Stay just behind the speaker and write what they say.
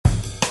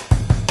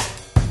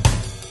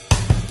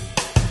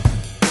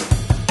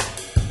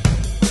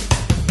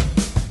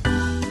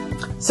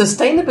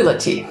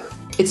Sustainability.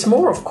 It's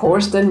more, of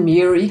course, than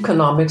mere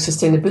economic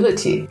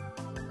sustainability,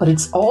 but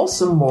it's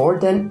also more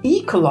than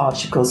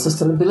ecological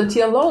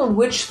sustainability alone,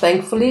 which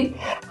thankfully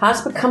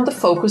has become the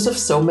focus of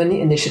so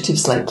many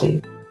initiatives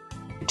lately.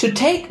 To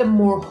take a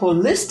more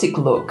holistic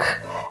look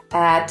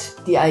at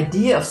the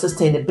idea of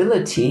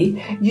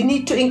sustainability, you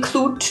need to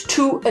include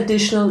two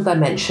additional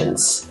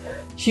dimensions: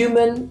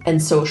 human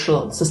and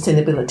social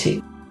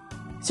sustainability.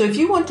 So if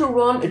you want to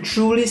run a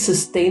truly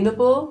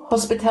sustainable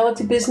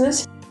hospitality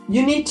business,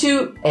 you need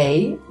to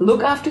A.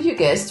 look after your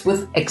guests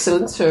with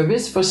excellent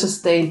service for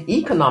sustained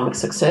economic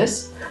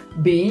success,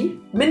 B.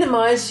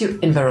 minimize your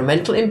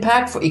environmental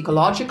impact for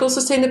ecological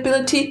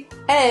sustainability,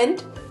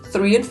 and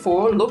 3 and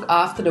 4. look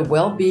after the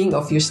well-being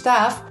of your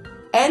staff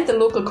and the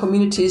local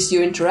communities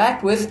you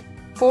interact with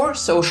for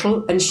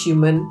social and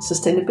human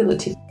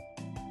sustainability.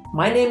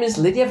 My name is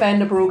Lydia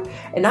Vanderbroek,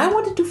 and I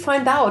wanted to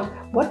find out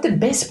what the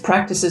best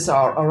practices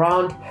are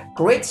around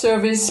great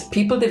service,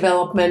 people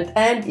development,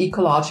 and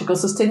ecological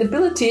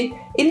sustainability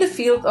in the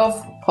field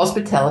of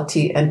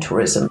hospitality and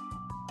tourism.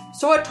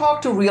 So I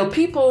talked to real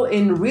people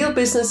in real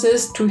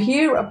businesses to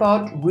hear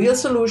about real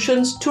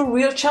solutions to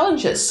real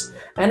challenges,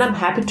 and I'm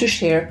happy to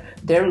share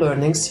their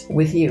learnings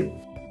with you.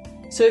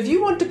 So if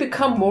you want to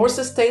become more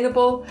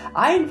sustainable,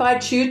 I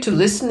invite you to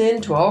listen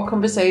in to our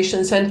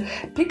conversations and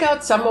pick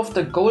out some of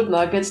the gold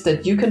nuggets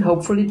that you can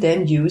hopefully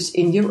then use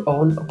in your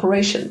own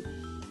operation.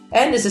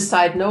 And as a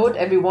side note,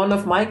 every one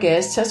of my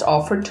guests has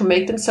offered to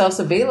make themselves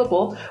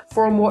available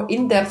for a more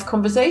in-depth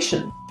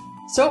conversation.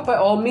 So by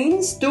all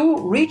means, do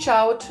reach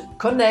out,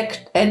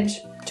 connect, and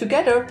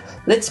together,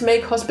 let's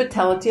make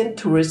hospitality and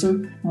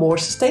tourism more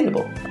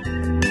sustainable.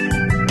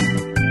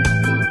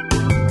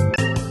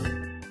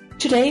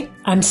 Today,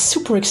 I'm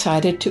super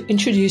excited to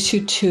introduce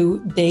you to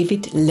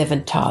David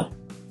Leventhal.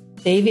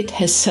 David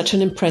has such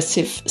an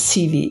impressive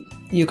CV.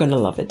 You're going to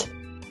love it.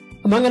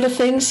 Among other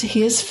things,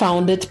 he has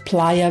founded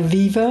Playa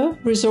Viva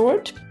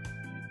Resort.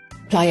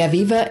 Playa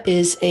Viva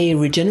is a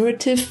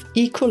regenerative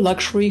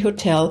eco-luxury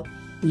hotel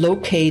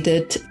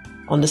located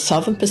on the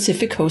southern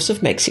Pacific coast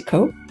of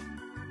Mexico.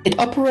 It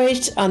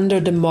operates under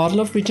the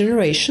model of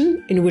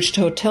regeneration, in which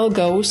the hotel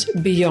goes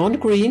beyond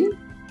green,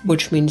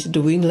 which means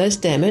doing less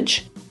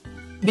damage,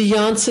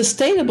 beyond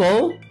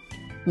sustainable,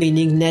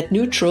 meaning net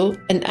neutral,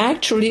 and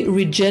actually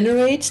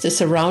regenerates the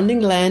surrounding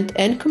land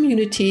and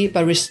community by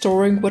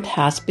restoring what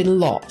has been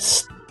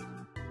lost.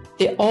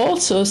 They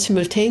also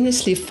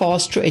simultaneously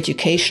foster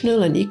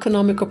educational and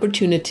economic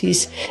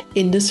opportunities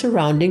in the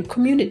surrounding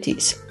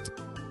communities.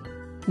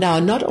 Now,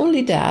 not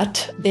only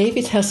that,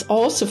 David has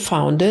also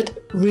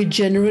founded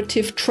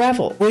Regenerative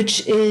Travel,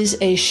 which is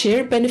a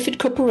shared benefit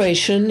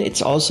corporation.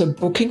 It's also a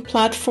booking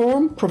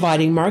platform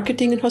providing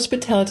marketing and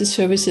hospitality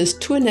services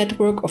to a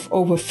network of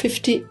over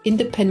 50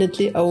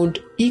 independently owned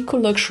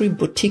eco-luxury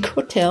boutique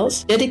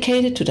hotels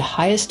dedicated to the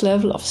highest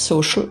level of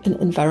social and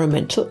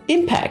environmental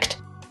impact.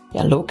 They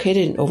are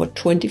located in over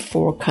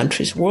 24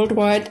 countries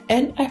worldwide,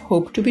 and I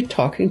hope to be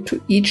talking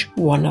to each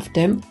one of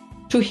them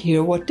to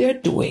hear what they're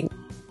doing.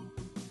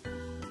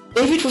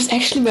 David was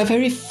actually my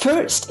very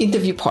first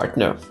interview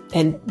partner.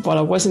 And while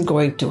I wasn't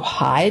going to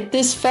hide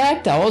this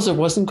fact, I also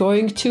wasn't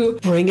going to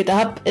bring it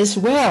up as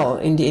well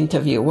in the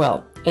interview.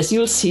 Well, as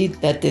you'll see,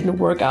 that didn't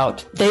work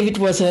out. David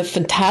was a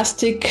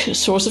fantastic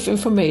source of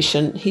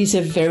information. He's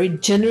a very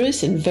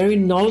generous and very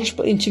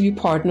knowledgeable interview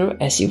partner,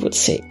 as you would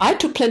say. I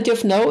took plenty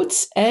of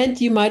notes, and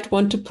you might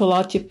want to pull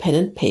out your pen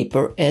and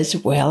paper as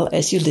well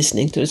as you're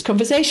listening to this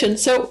conversation.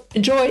 So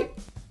enjoy.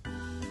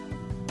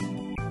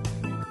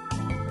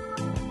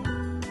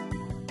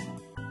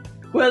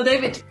 Well,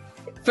 David,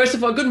 first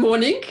of all, good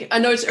morning. I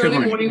know it's early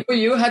morning for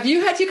you. Have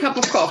you had your cup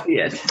of coffee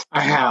yet?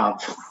 I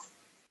have.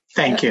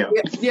 Thank you.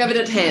 You have it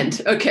at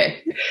hand.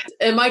 Okay.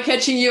 Am I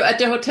catching you at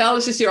the hotel?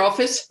 Is this your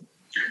office?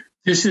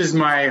 This is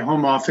my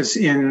home office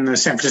in the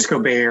San Francisco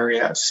Bay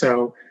Area.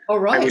 So All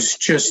right. I was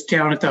just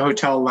down at the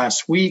hotel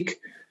last week.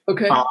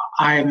 Okay.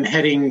 I'm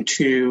heading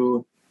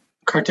to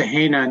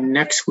Cartagena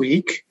next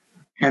week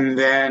and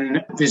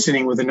then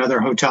visiting with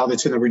another hotel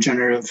that's in the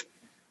Regenerative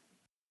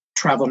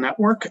Travel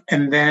Network,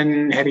 and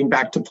then heading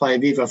back to Playa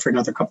Viva for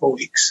another couple of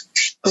weeks.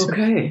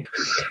 Okay.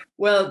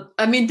 Well,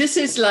 I mean, this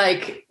is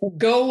like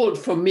gold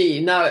for me.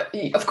 Now,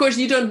 of course,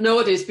 you don't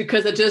know this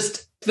because I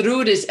just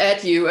threw this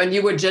at you and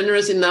you were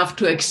generous enough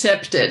to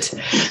accept it.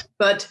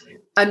 But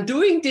I'm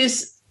doing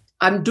this,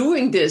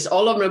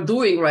 all I'm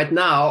doing right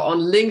now on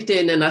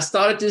LinkedIn, and I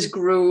started this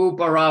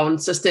group around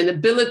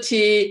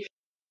sustainability,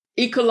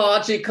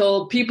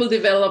 ecological, people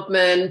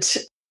development,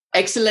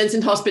 excellence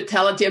in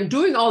hospitality. I'm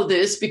doing all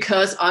this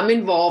because I'm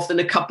involved in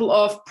a couple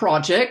of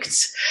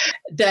projects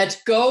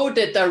that go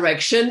that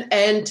direction.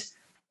 And,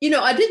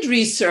 I did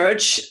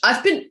research.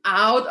 I've been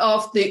out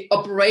of the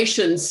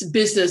operations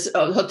business,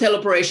 hotel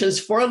operations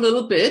for a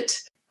little bit.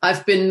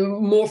 I've been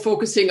more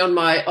focusing on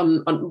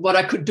what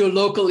I could do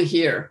locally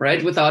here,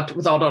 right? Without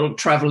all the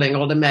traveling,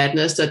 all the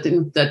madness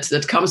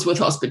that comes with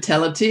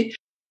hospitality.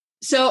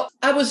 So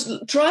I was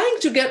trying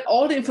to get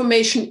all the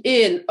information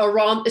in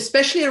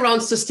especially around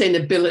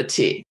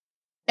sustainability.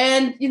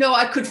 And,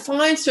 I could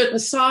find certain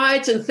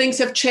sites, and things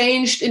have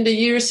changed in the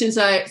years since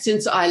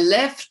I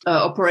left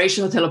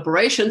hotel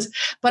operations,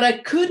 but I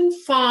couldn't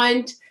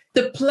find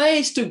the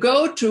place to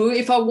go to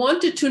if I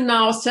wanted to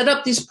now set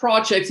up these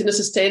projects in a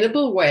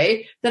sustainable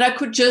way, that I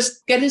could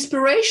just get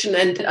inspiration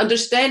and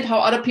understand how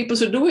other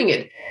people are doing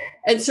it.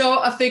 And so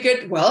I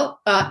figured,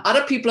 well,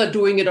 other people are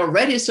doing it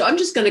already, so I'm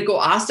just going to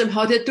go ask them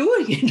how they're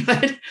doing it,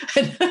 right?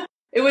 And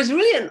it was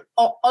really an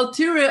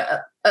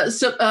ulterior, a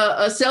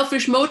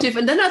selfish motive.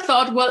 And then I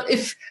thought, well,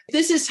 if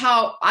this is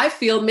how I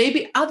feel,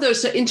 maybe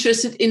others are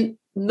interested in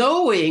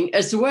knowing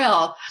as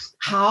well.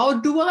 How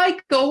do I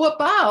go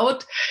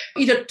about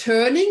either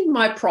turning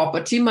my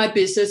property, my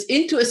business,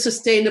 into a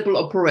sustainable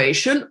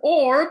operation?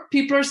 Or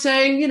people are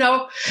saying,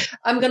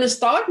 I'm going to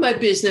start my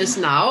business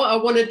now.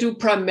 I want to do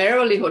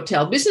primarily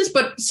hotel business,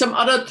 but some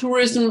other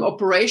tourism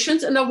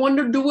operations, and I want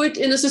to do it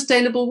in a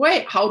sustainable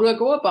way. How do I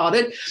go about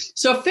it?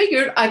 So I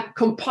figured I'd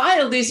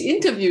compile these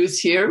interviews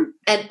here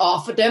and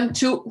offer them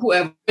to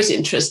whoever is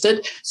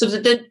interested, so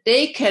that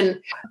they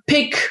can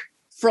pick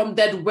from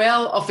that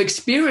well of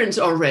experience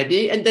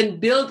already, and then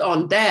build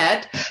on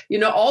that,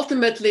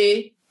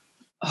 ultimately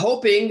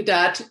hoping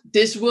that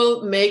this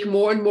will make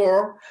more and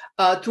more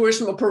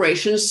tourism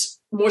operations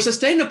more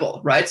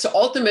sustainable, right? So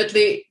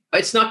ultimately,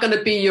 it's not going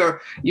to be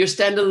your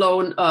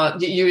standalone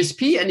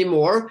USP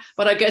anymore,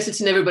 but I guess it's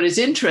in everybody's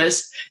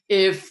interest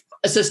if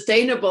a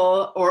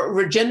sustainable or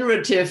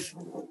regenerative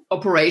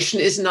operation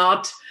is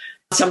not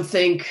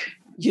something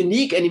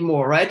unique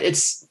anymore, right?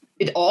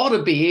 It ought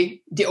to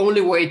be the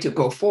only way to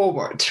go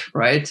forward,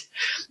 right?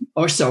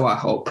 Or so I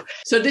hope.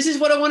 So this is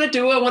what I want to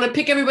do. I want to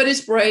pick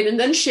everybody's brain and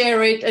then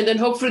share it, and then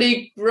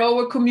hopefully grow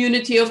a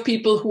community of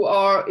people who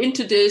are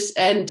into this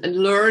and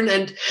learn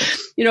and,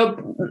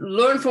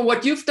 learn from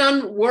what you've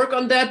done, work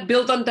on that,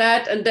 build on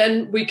that, and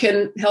then we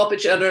can help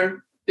each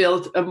other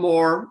build a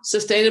more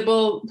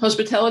sustainable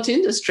hospitality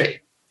industry.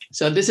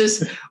 So this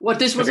is what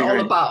this was all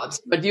about.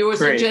 But you were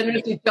so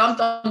generously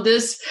jumped on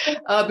this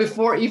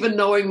before even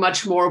knowing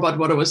much more about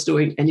what I was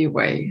doing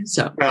anyway.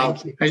 So,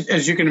 thank you.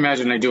 As you can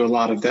imagine, I do a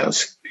lot of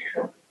this.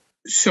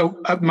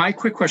 So my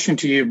quick question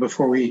to you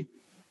before we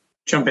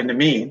jump into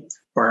me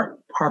or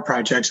our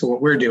projects or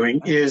what we're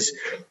doing is,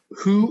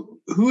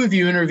 who have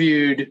you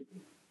interviewed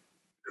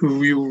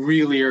who you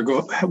really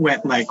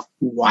went like,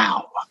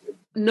 wow?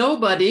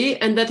 Nobody,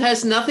 and that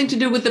has nothing to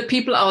do with the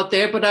people out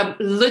there, but I'm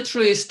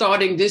literally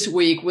starting this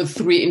week with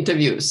 3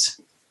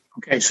 interviews.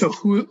 Okay, so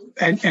who,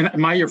 and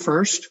am I your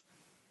first?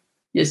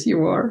 Yes,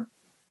 you are.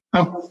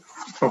 Oh,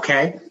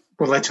 okay.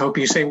 Well, let's hope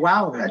you say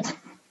wow then.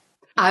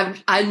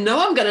 I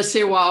know I'm going to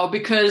say wow,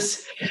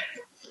 because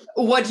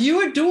what you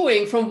are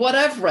doing, from what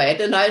I've read,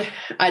 and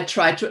I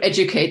try to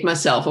educate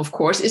myself, of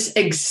course, is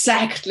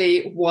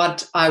exactly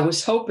what I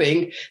was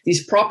hoping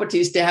these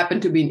properties, they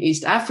happen to be in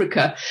East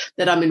Africa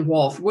that I'm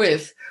involved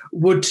with,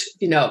 would,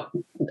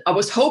 I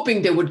was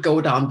hoping they would go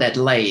down that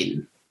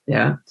lane.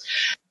 Yeah.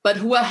 But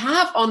who I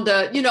have on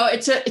the,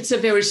 it's a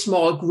very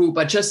small group.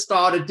 I just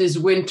started this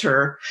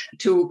winter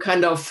to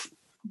kind of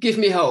give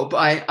me hope.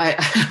 I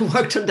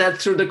worked on that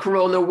through the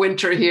Corona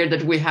winter here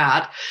that we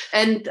had.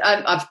 And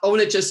I've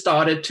only just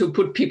started to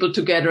put people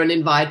together and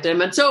invite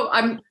them. And so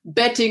I'm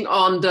betting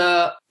on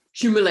the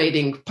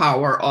accumulating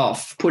power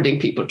of putting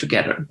people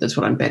together. That's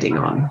what I'm betting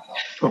on.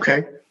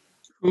 Okay.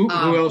 Who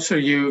else are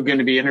you going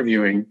to be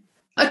interviewing?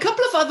 A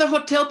couple of other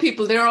hotel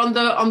people. They're on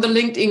the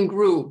LinkedIn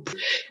group.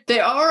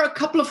 There are a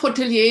couple of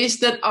hoteliers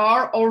that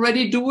are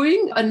already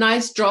doing a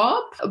nice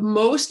job,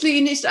 mostly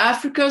in East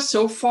Africa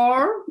so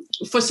far.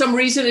 For some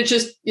reason, it's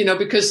just,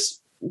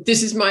 because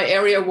this is my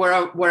area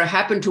where I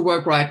happen to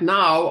work right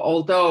now,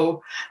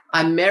 although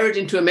I'm married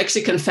into a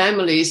Mexican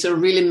family. So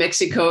really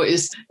Mexico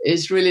is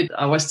really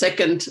our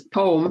second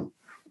home.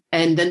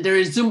 And then there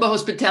is Zumba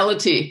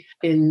Hospitality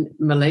in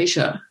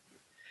Malaysia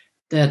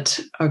that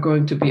are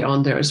going to be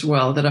on there as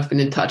well, that I've been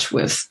in touch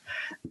with.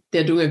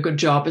 They're doing a good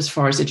job as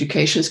far as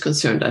education is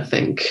concerned, I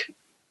think.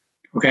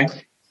 Okay.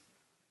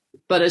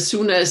 But as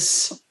soon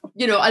as,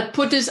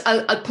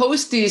 I'll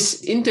post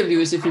these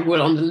interviews, if you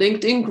will, on the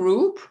LinkedIn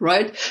group,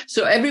 right?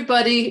 So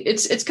everybody,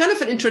 it's kind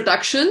of an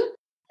introduction,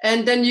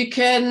 and then you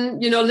can,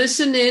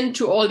 listen in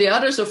to all the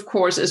others, of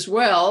course, as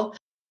well.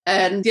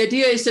 And the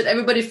idea is that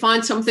everybody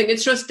finds something.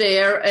 It's just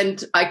there,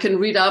 and I can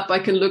read up, I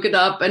can look it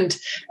up, and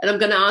I'm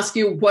going to ask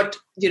you what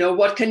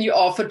can you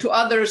offer to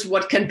others?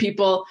 What can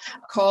people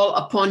call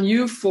upon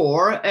you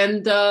for?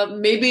 And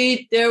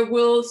maybe there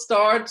will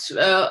start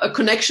a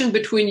connection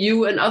between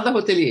you and other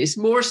hoteliers,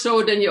 more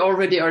so than you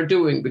already are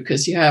doing,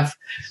 because you have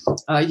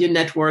your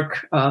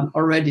network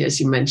already, as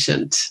you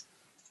mentioned.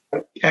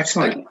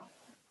 Excellent. Okay.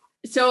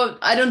 So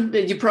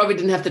you probably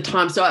didn't have the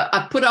time. So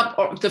I put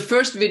up the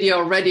first video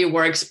already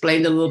where I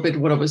explained a little bit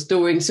what I was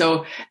doing.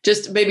 So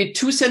just maybe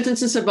 2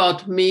 sentences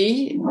about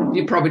me.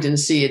 You probably didn't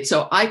see it.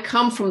 So I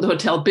come from the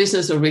hotel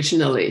business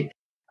originally.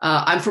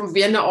 I'm from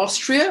Vienna,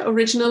 Austria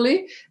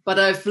originally, but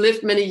I've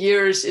lived many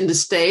years in the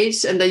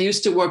States, and I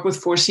used to work with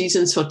Four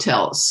Seasons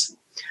hotels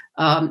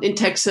in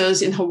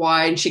Texas, in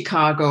Hawaii, in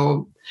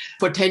Chicago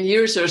for 10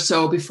 years or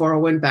so before I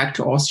went back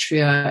to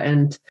Austria.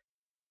 And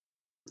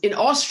in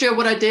Austria,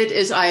 what I did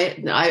is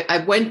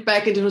I went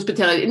back into the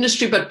hospitality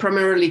industry, but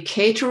primarily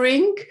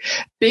catering,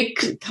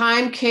 big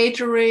time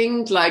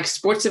catering, like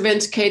sports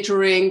events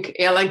catering,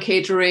 airline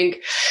catering.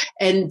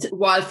 And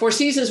while Four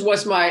Seasons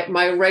was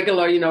my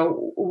regular,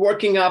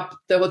 working up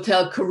the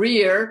hotel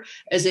career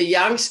as a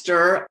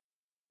youngster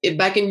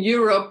back in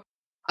Europe,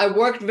 I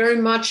worked very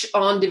much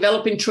on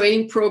developing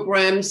training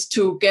programs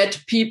to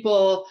get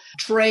people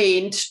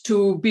trained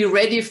to be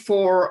ready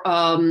for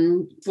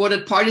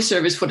the party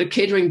service, for the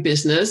catering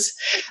business.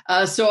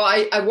 So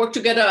I worked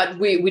together.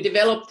 We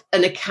developed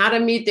an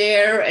academy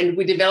there, and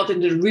we developed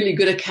a really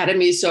good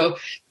academy. So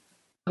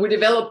we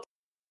developed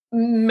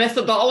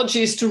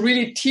methodologies to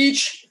really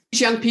teach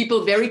young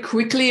people very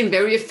quickly and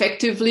very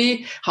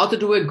effectively how to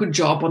do a good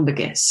job on the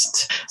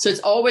guest. So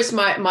it's always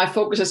my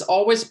focus has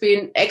always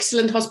been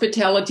excellent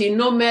hospitality,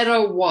 no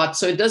matter what.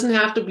 So it doesn't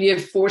have to be a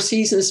Four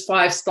Seasons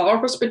 5-star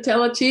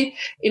hospitality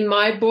in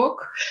my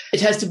book.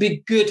 It has to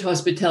be good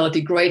hospitality,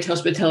 great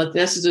hospitality.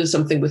 It has to do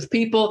something with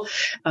people.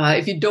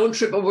 If you don't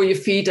trip over your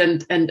feet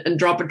and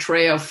drop a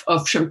tray of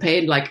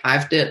champagne like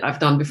I've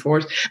done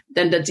before,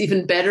 then that's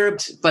even better.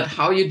 But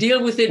how you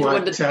deal with it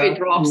when the tray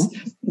drops.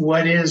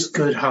 What is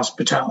good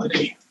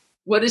hospitality?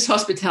 What is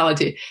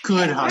hospitality?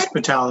 Good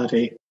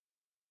hospitality.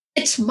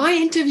 It's my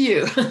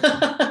interview.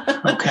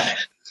 Okay.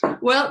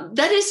 Well,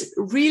 that is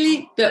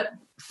really the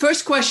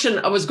first question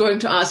I was going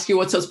to ask you.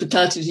 What's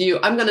hospitality to you?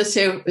 I'm going to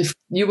say, if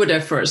you were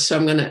there first, so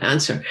I'm going to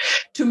answer.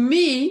 To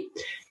me,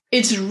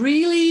 it's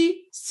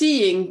really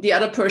seeing the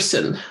other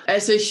person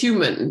as a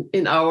human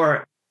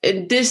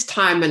in this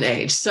time and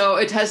age. So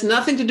it has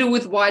nothing to do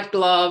with white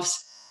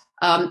gloves.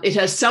 It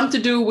has some to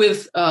do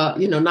with,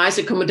 nice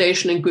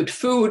accommodation and good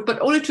food, but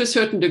only to a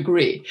certain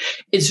degree.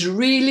 It's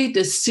really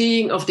the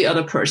seeing of the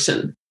other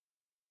person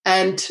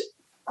and,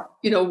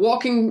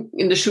 walking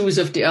in the shoes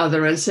of the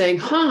other and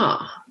saying,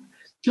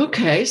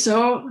 okay,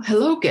 so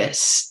hello,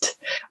 guest.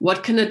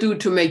 What can I do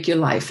to make your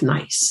life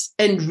nice?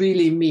 And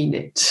really mean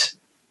it.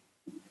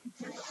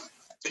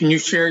 Can you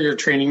share your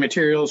training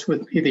materials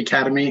with the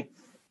Academy?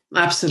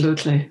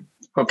 Absolutely.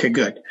 Okay,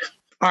 good.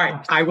 All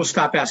right, I will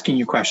stop asking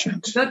you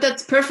questions.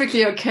 That's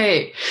perfectly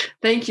okay.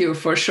 Thank you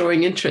for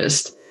showing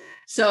interest.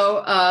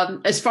 So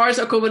as far as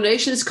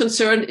accommodation is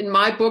concerned, in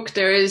my book,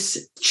 there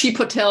is cheap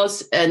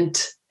hotels and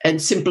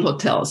simple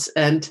hotels.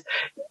 And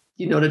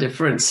you know the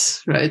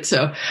difference, right?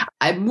 So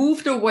I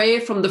moved away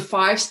from the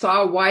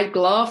 5-star white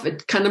glove.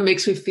 It kind of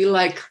makes me feel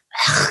like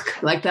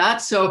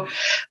that. So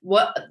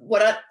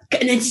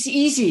and it's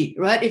easy,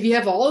 right? If you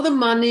have all the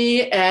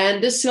money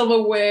and the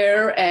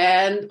silverware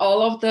and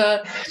all of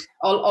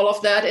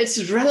that,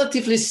 it's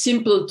relatively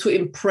simple to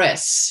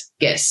impress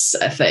guests,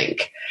 I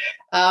think.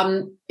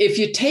 If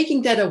you're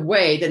taking that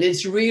away, then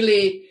it's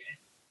really,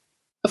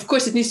 of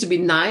course, it needs to be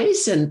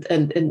nice and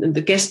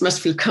the guest must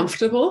feel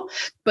comfortable.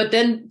 But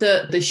then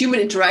the human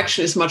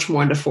interaction is much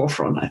more in the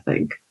forefront, I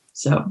think.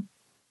 So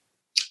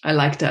I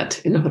like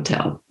that in a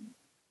hotel.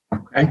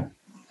 Okay.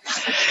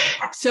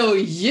 So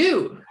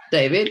you,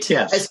 David,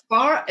 yes. as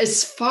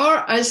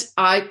far as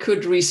I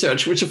could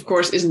research, which of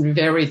course isn't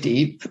very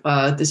deep,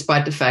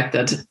 despite the fact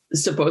that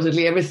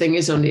supposedly everything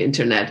is on the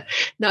internet.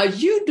 Now,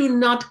 you do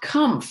not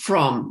come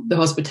from the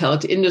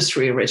hospitality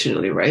industry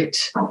originally, right?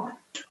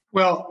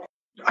 Well,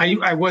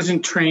 I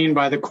wasn't trained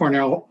by the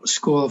Cornell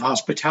School of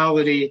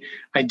Hospitality.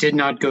 I did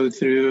not go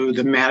through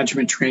the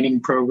management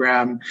training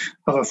program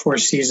of a Four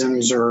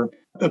Seasons or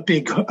a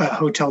big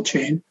hotel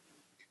chain.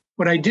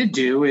 What I did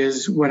do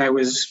is when I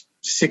was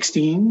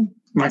 16,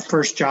 my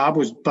first job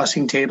was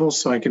bussing tables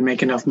so I could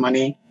make enough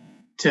money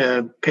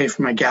to pay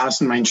for my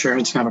gas and my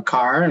insurance and have a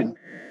car. And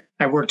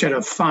I worked at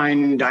a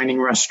fine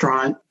dining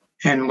restaurant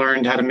and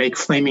learned how to make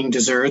flaming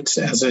desserts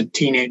as a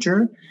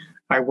teenager.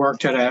 I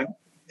worked at a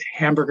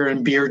hamburger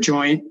and beer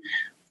joint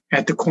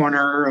at the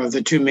corner of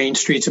the two main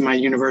streets of my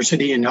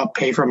university and helped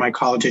pay for my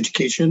college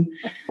education,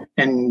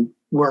 and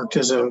worked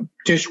as a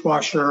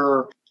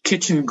dishwasher,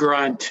 kitchen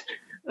grunt,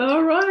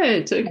 all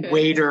right, okay,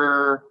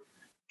 waiter,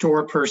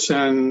 door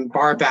person,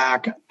 bar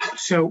back.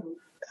 So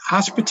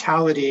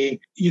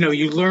hospitality,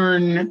 you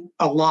learn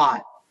a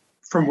lot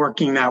from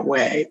working that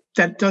way.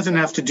 That doesn't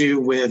have to do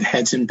with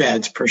heads in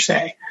beds per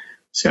se.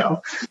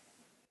 So,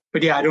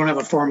 but yeah, I don't have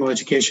a formal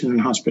education in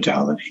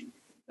hospitality.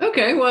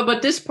 Okay, well,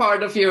 but this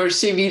part of your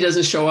CV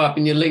doesn't show up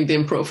in your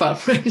LinkedIn profile,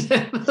 for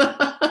example.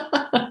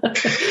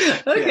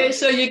 Okay, yeah.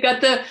 So you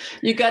got.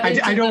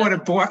 I don't want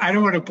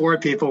to bore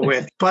people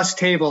with bus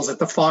tables at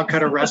the Fog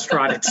Cutter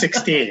restaurant at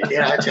 16.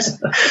 Yeah,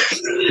 just.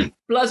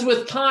 Plus,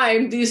 with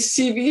time, these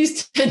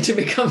CVs tend to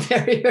become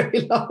very,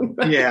 very long.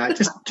 Right? Yeah,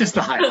 just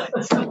the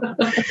highlights.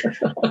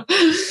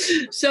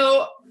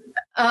 So.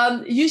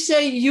 You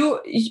say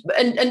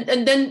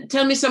and then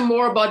tell me some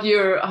more about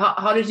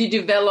how did you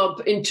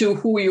develop into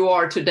who you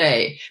are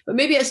today? But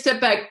maybe a step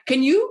back.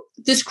 Can you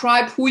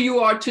describe who you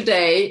are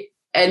today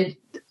and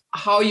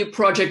how your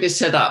project is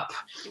set up?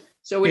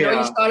 So we know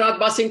you start out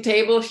bussing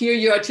table. Here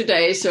you are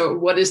today. So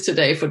what is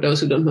today for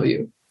those who don't know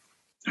you?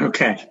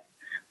 Okay.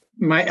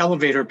 My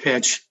elevator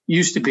pitch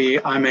used to be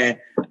I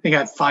think I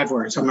have 5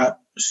 words. I'm a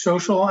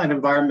social and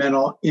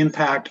environmental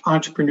impact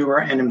entrepreneur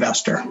and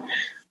investor.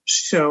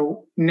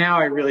 So now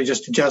I really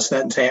just adjust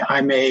that and say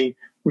I'm a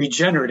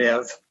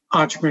regenerative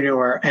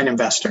entrepreneur and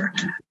investor.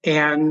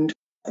 And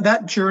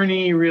that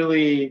journey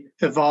really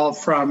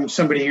evolved from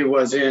somebody who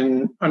was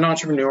an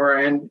entrepreneur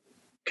and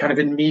kind of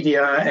in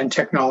media and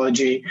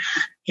technology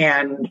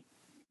and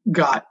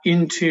got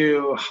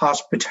into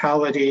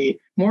hospitality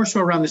more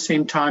so around the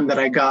same time that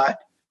I got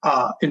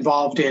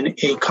involved in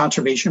a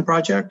conservation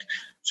project.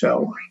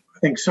 So I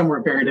think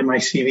somewhere buried in my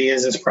CV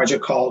is this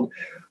project called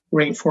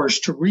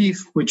Rainforest to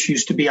Reef, which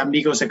used to be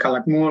Amigos de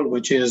Calakmul,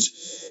 which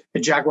is a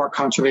jaguar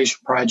conservation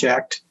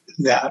project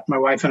that my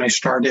wife and I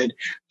started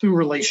through a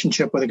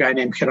relationship with a guy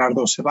named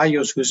Gerardo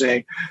Ceballos, who's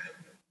a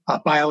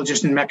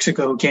biologist in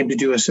Mexico who came to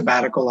do a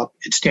sabbatical up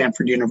at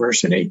Stanford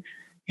University.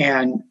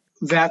 And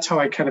that's how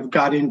I kind of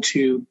got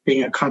into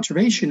being a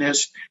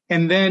conservationist.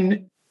 And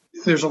then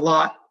there's a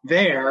lot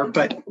there,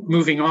 but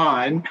moving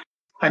on,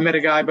 I met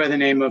a guy by the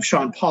name of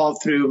Sean Paul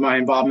through my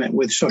involvement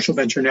with Social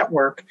Venture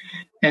Network.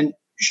 And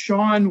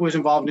Sean was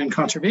involved in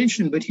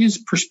conservation, but his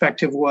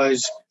perspective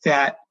was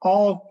that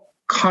all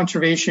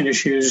conservation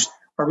issues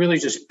are really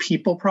just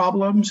people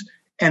problems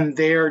and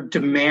their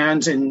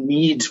demands and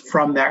needs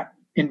from that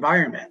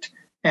environment.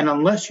 And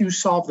unless you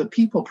solve the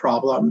people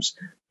problems,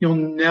 you'll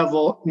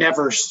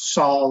never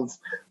solve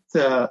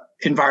the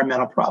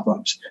environmental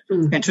problems.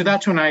 And so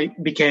that's when I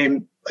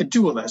became a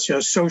dualist,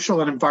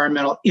 social and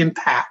environmental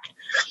impact.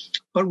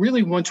 But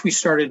really, once we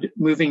started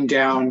moving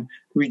down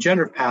the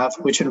regenerative path,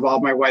 which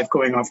involved my wife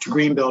going off to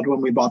Greenbuild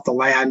when we bought the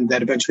land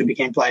that eventually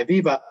became Playa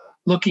Viva,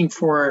 looking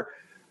for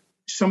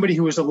somebody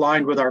who was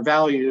aligned with our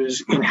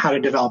values in how to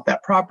develop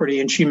that property.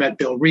 And she met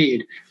Bill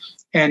Reed.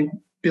 And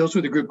Bill's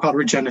with a group called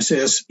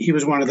Regenesis. He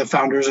was one of the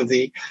founders of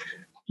the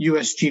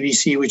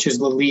USGBC, which is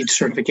the LEED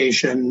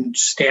certification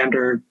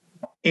standard.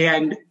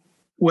 And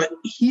what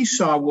he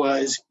saw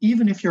was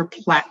even if you're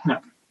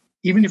platinum,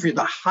 even if you're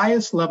the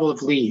highest level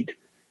of LEED,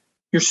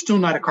 you're still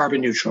not a carbon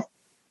neutral.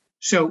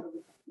 So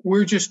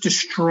we're just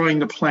destroying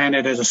the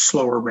planet at a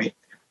slower rate.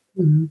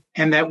 Mm-hmm.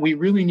 And that we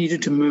really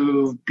needed to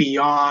move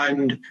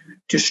beyond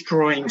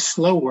destroying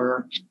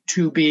slower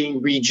to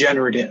being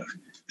regenerative.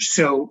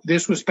 So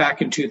this was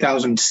back in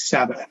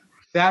 2007.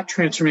 That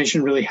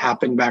transformation really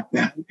happened back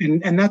then.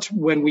 And that's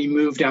when we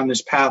moved down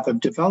this path of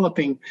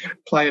developing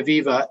Playa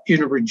Viva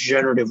in a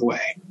regenerative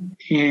way.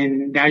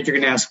 And now you're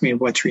going to ask me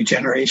what's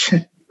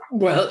regeneration.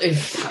 Well,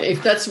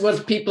 if that's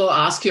what people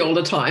ask you all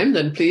the time,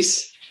 then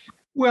please.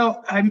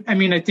 Well,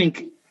 I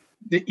think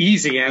the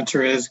easy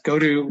answer is go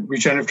to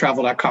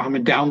regenerativetravel.com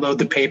and download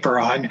the paper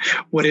on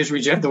what is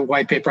the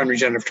white paper on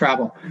regenerative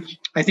travel.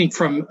 I think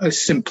from a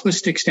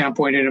simplistic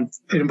standpoint,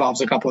 it involves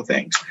a couple of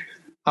things.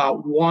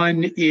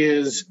 One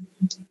is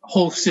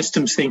whole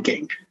systems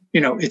thinking.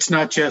 It's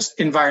not just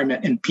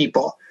environment and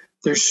people.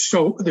 There's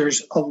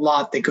a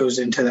lot that goes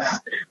into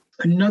that.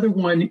 Another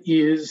one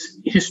is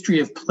history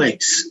of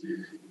place,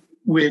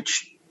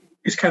 which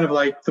is kind of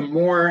like the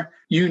more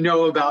you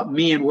know about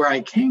me and where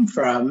I came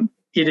from,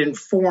 it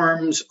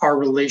informs our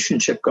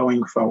relationship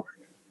going forward.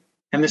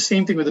 And the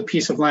same thing with a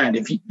piece of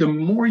land. The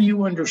more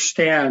you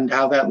understand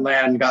how that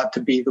land got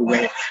to be the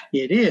way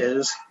it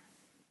is,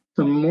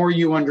 the more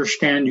you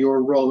understand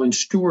your role in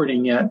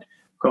stewarding it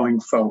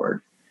going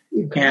forward.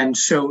 Okay. And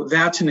so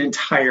that's an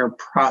entire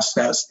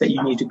process that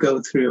you need to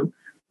go through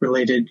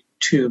related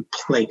to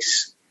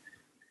place.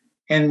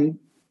 And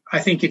I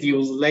think if you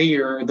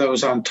layer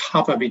those on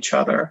top of each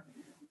other,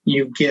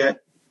 you get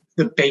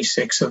the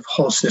basics of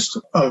whole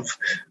system of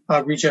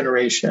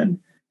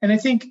regeneration. And I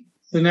think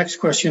the next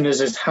question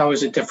is how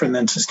is it different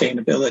than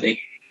sustainability?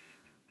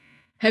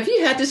 Have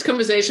you had this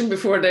conversation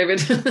before, David?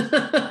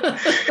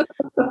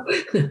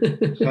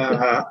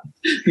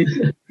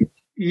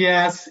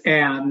 Yes,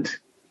 and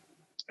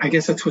I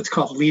guess that's what's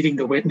called leading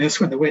the witness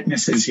when the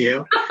witness is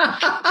you.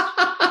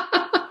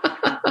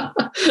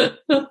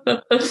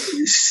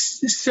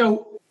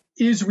 So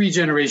is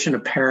regeneration a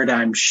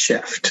paradigm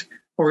shift?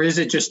 Or is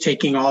it just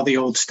taking all the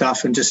old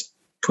stuff and just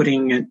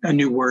putting a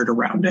new word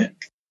around it?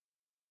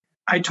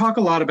 I talk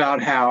a lot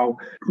about how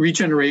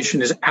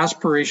regeneration is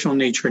aspirational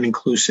nature and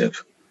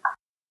inclusive.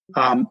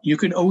 You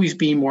can always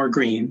be more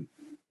green.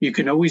 You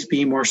can always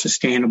be more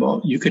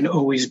sustainable. You can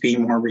always be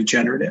more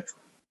regenerative.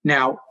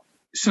 Now,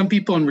 some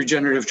people in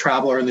regenerative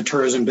travel or in the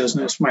tourism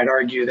business might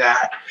argue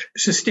that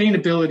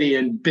sustainability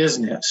in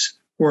business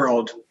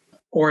world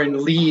or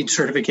in LEED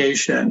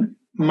certification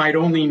might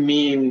only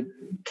mean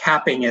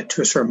capping it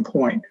to a certain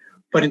point.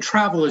 But in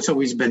travel, it's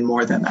always been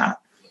more than that.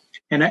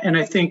 And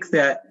I think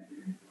that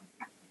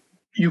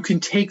you can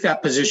take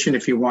that position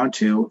if you want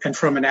to. And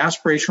from an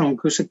aspirational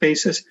inclusive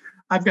basis,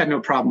 I've got no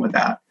problem with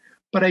that.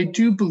 But I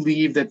do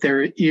believe that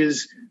there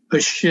is a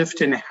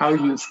shift in how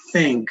you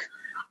think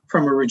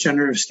from a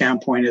regenerative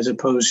standpoint as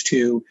opposed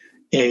to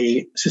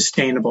a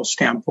sustainable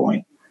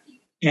standpoint.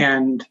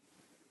 And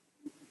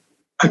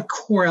a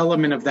core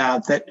element of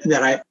that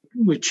I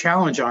would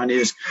challenge on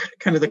is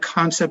kind of the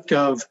concept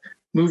of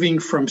moving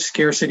from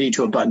scarcity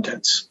to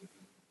abundance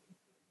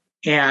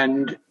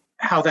and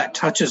how that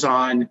touches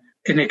on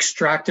an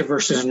extractive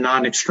versus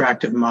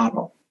non-extractive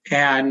model.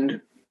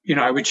 And,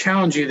 I would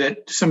challenge you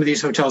that some of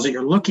these hotels that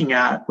you're looking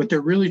at, what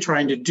they're really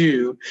trying to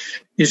do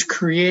is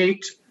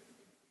create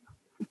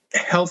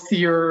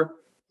healthier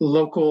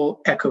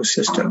local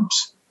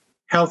ecosystems,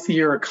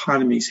 healthier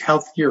economies,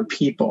 healthier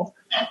people.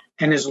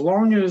 And as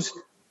long as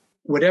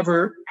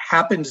whatever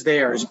happens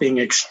there is being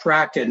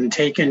extracted and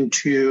taken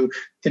to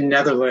the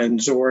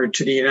Netherlands or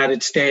to the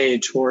United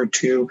States or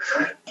to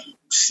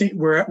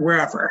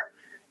wherever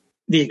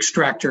the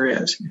extractor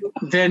is,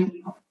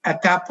 then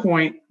at that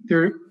point,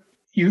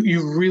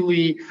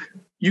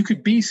 you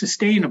could be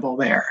sustainable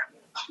there,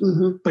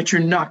 but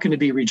you're not going to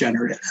be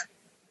regenerative.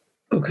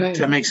 Okay. Does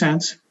that make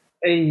sense?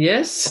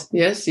 Yes.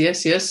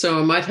 So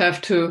I might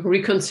have to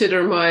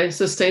reconsider my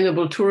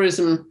sustainable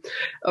tourism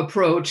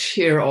approach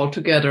here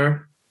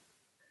altogether.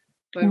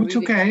 It's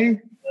okay.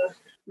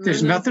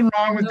 There's nothing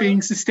wrong with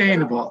being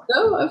sustainable.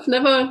 No, I've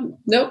never.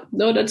 No.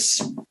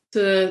 That's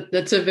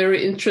a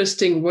very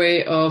interesting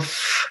way of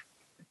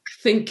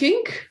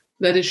thinking.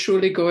 That is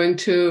surely going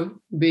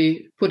to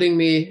be putting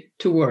me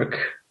to work.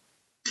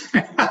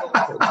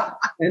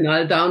 And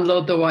I'll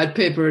download the white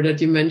paper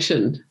that you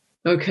mentioned.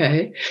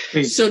 Okay.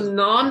 Please. So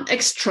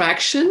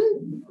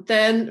non-extraction,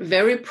 then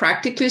very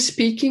practically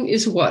speaking,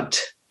 is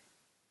what?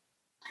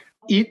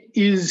 It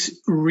is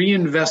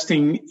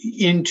reinvesting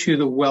into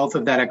the wealth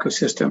of that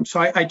ecosystem. So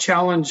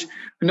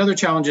another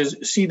challenge is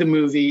see the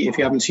movie, if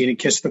you haven't seen it,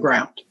 Kiss the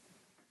Ground.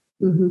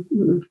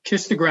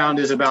 Kiss the Ground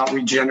is about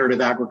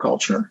regenerative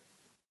agriculture.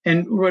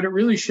 And what it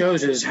really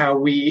shows is how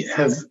we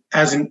have,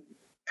 as an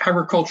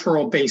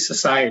agricultural-based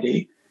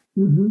society,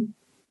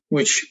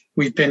 which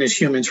we've been as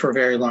humans for a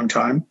very long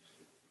time,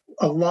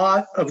 a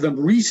lot of the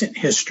recent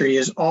history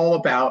is all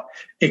about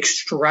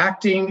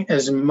extracting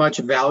as much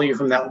value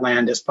from that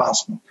land as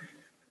possible,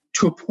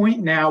 to a point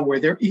now where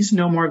there is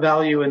no more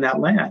value in that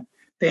land.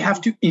 They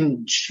have to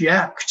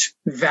inject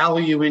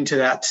value into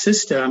that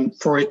system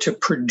for it to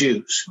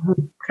produce.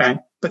 Okay.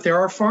 But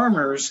there are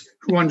farmers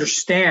who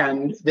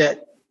understand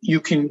that you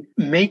can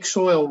make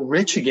soil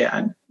rich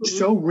again,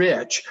 so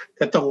rich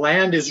that the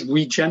land is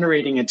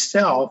regenerating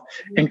itself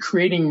and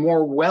creating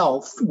more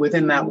wealth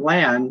within that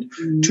land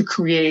to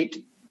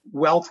create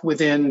wealth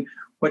within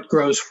what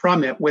grows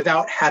from it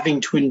without having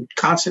to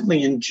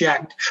constantly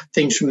inject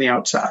things from the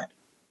outside.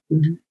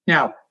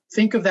 Now,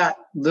 think of that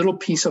little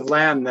piece of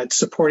land that's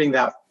supporting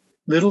that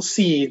little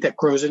seed that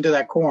grows into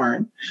that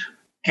corn,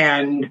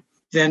 and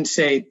then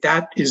say,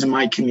 that is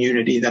my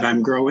community that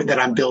I'm growing, that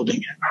I'm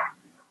building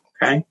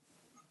in. Okay.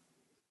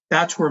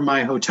 That's where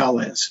my hotel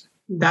is.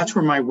 That's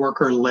where my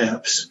worker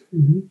lives.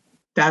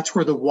 That's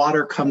where the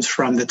water comes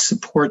from that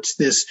supports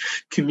this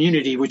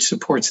community, which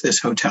supports this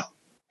hotel.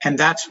 And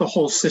that's the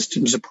whole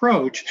systems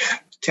approach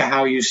to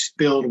how you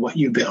build what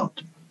you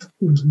build.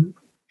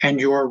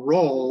 And your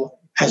role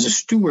as a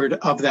steward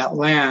of that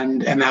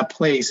land and that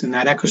place and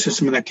that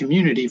ecosystem and that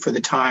community for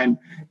the time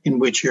in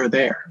which you're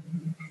there.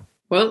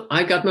 Well,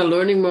 I got my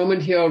learning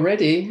moment here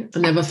already. I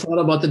never thought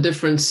about the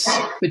difference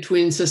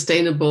between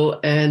sustainable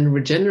and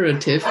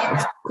regenerative.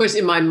 Of course,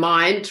 in my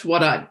mind,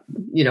 what I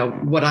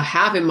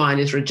have in mind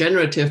is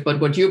regenerative. But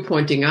what you're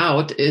pointing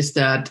out is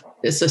that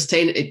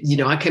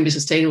I can be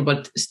sustainable,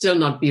 but still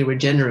not be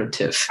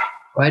regenerative.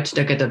 Right? Did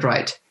I get that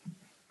right?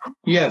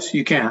 Yes,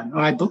 you can.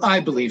 I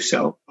believe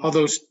so.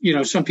 Although,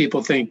 some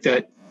people think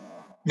that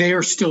they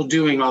are still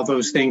doing all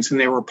those things and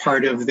they were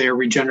part of their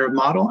regenerative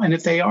model. And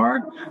if they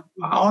are,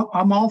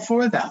 I'm all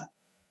for that.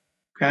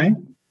 Okay.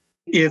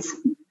 If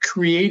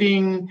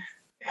creating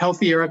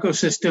healthier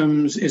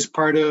ecosystems is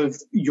part of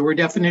your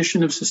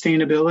definition of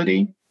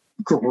sustainability,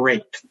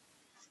 great.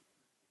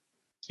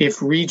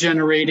 If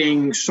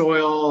regenerating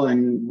soil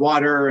and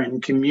water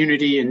and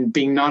community and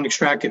being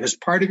non-extractive is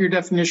part of your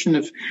definition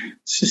of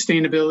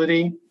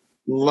sustainability,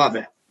 love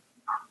it.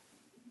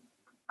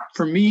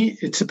 For me,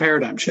 it's a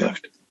paradigm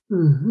shift.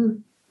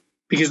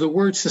 Because the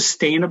word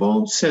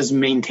sustainable says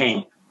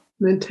maintain.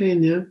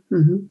 Maintain, yeah.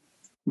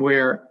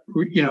 Where,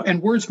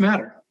 and words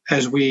matter,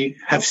 as we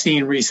have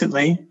seen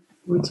recently.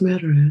 Words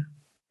matter, yeah.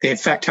 They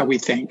affect how we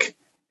think.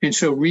 And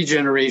so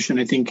regeneration,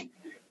 I think,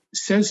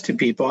 says to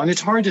people, and it's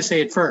hard to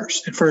say at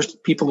first. At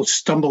first, people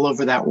stumble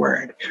over that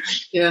word.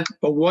 Yeah.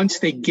 But once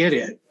they get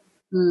it,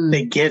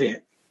 they get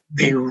it.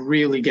 They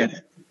really get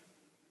it.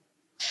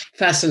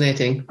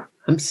 Fascinating.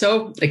 I'm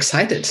so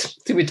excited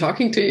to be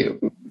talking to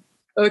you.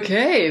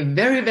 Okay,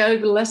 very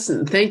valuable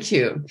lesson. Thank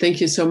you. Thank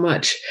you so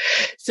much.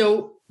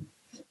 So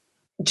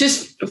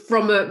just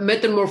from a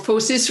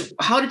metamorphosis,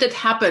 how did that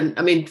happen?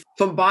 I mean,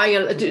 from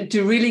bio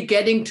to really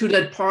getting to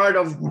that part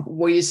of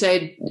where you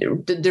said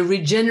the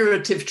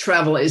regenerative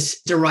travel is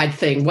the right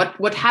thing.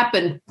 What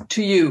happened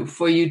to you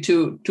for you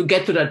to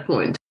get to that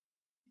point?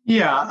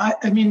 Yeah,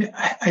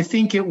 I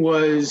think it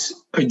was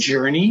a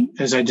journey,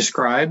 as I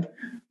described,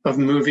 of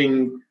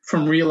moving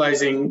from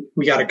realizing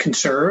we got to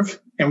conserve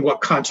and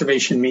what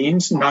conservation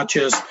means, not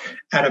just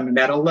at a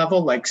meta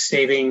level, like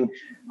saving,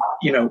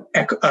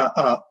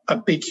 a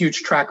big,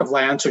 huge tract of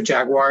land so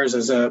jaguars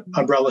as a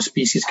umbrella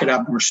species could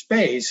have more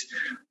space,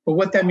 but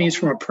what that means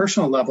from a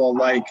personal level,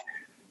 like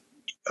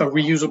a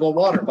reusable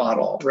water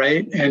bottle,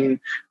 right? And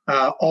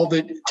all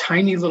the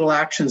tiny little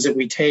actions that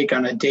we take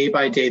on a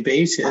day-by-day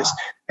basis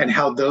and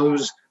how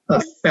those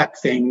affect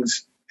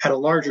things at a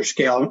larger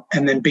scale,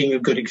 and then being a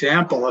good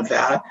example of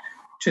that,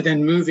 to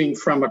then moving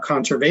from a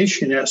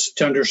conservationist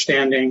to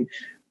understanding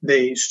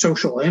the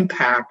social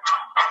impact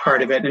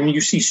part of it. And you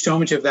see so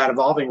much of that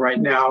evolving right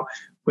now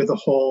with the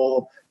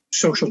whole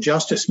social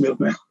justice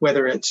movement,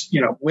 whether it's,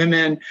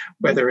 women,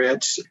 whether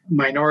it's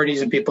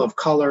minorities and people of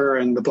color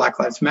and the Black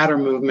Lives Matter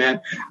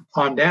movement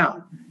on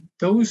down.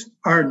 Those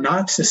are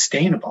not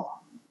sustainable.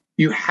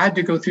 You had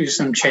to go through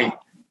some change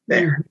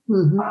there.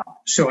 Mm-hmm.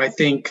 So I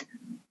think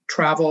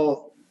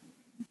travel,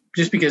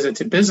 just because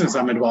it's a business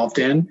I'm involved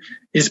in,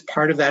 is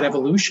part of that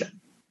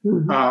evolution.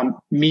 Mm-hmm.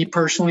 Me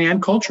personally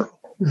and cultural.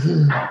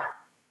 Mm-hmm.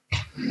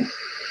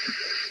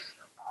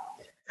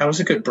 That was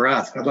a good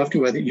breath. I loved the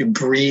way that you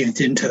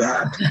breathed into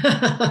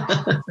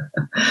that.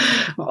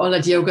 All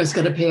that yoga is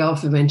going to pay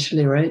off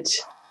eventually, right?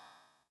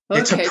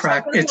 Okay,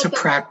 it's a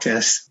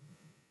practice.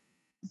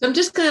 So I'm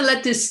just going to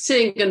let this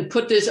sink and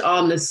put this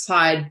on the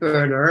side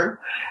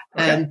burner,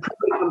 and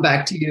probably come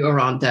back to you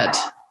around that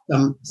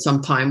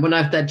sometime when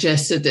I've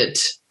digested it.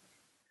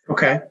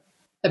 Okay.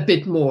 A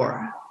bit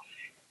more.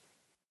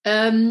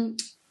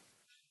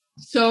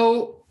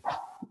 So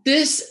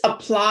this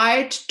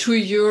applied to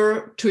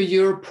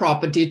your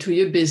property, to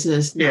your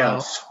business now.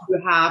 Yes.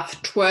 You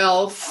have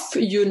 12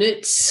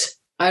 units,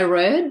 I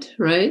read,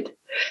 right?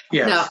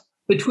 Yes. Now,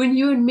 between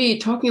you and me,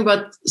 talking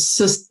about,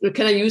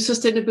 can I use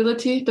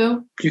sustainability,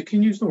 though? You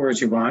can use the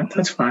words you want.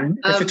 That's fine.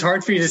 If it's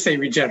hard for you to say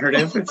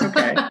regenerative, it's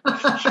okay.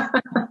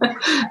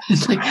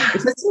 It's like,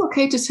 is it still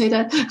okay to say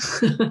that?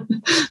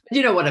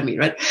 You know what I mean,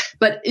 right?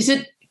 But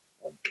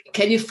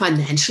can you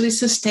financially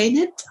sustain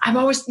it?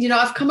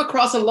 I've come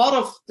across a lot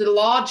of the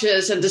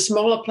lodges and the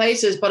smaller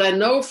places, but I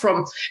know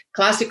from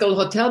classical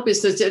hotel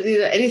business,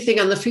 anything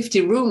under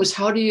 50 rooms,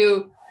 how do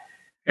you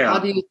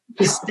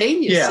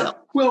sustain yourself?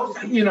 Yeah. Well,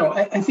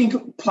 I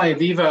think Playa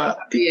Viva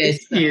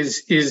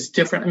is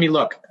different. I mean,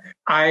 look,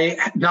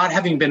 not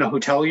having been a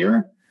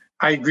hotelier,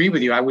 I agree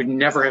with you. I would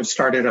never have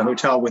started a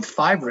hotel with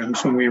 5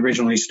 rooms when we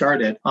originally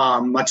started,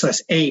 much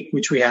less 8,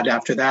 which we had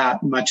after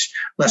that, much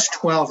less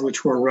 12,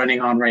 which we're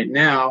running on right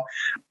now.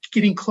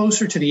 Getting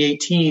closer to the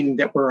 18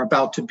 that we're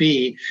about to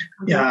be,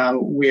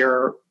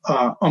 we're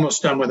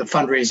almost done with a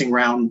fundraising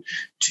round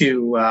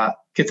to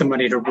get the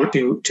money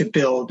to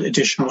build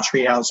additional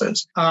tree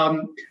houses.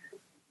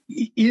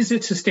 Is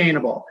it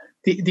sustainable?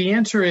 The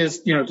answer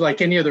is,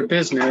 like any other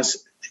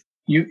business,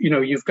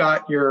 you've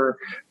got your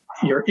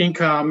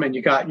income and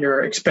you got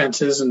your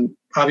expenses, and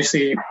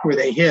obviously where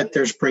they hit,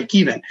 there's break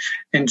even.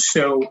 And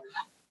so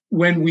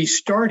when we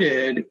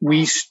started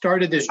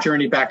this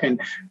journey back in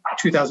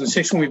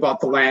 2006 when we bought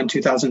the land,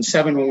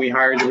 2007 when we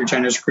hired the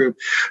Regenis Group,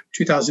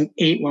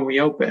 2008 when we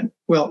opened.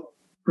 Well,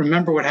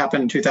 remember what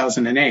happened in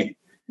 2008.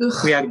 Ugh.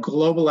 We had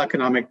global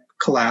economic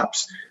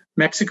collapse.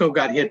 Mexico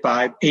got hit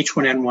by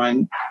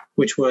H1N1,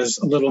 which was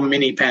a little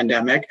mini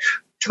pandemic.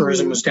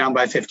 Tourism was down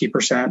by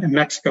 50%, and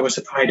Mexico was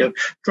at the height of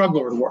drug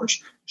lord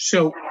wars.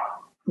 So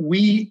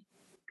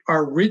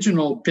our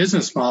original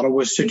business model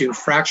was to do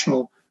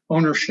fractional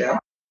ownership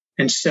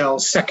and sell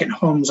second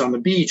homes on the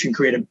beach and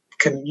create a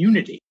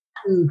community,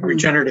 a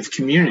regenerative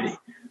community.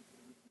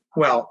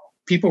 Well,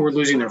 people were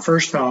losing their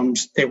first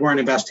homes. They weren't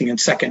investing in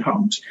second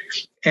homes.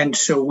 And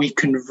so we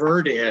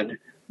converted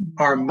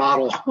our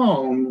model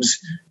homes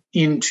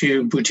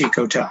into boutique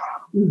hotel.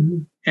 Mm-hmm.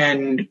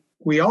 And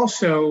we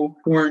also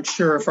weren't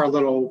sure if our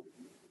little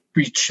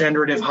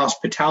regenerative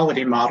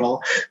hospitality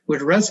model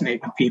would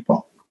resonate with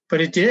people, but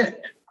it did.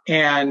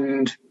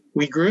 And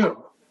we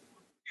grew,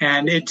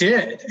 and it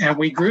did. And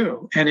we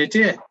grew, and it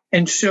did.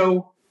 And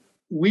so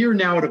we are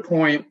now at a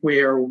point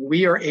where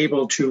we are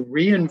able to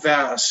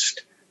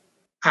reinvest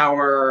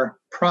our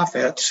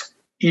profits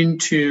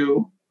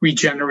into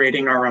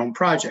regenerating our own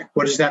project.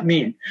 What does that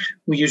mean?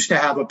 We used to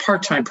have a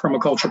part-time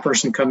permaculture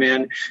person come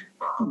in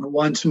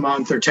once a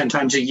month or 10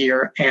 times a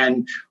year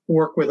and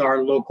work with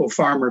our local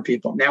farmer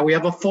people. Now we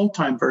have a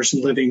full-time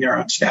person living there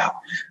on staff.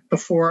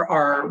 Before,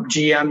 our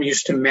GM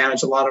used to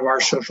manage a lot of our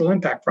social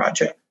impact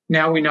project.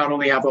 Now we not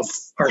only have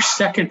our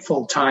second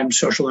full-time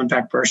social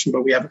impact person,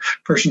 but we have a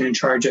person in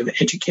charge of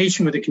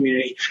education with the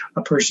community,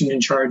 a person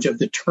in charge of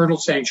the turtle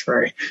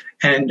sanctuary,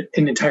 and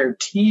an entire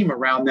team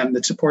around them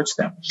that supports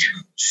them.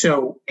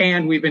 So,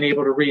 and we've been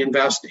able to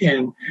reinvest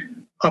in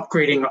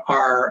upgrading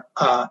our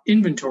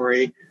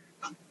inventory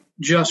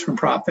just from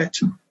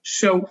profits.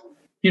 So,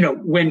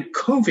 when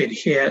COVID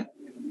hit,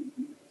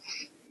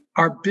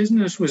 our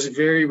business was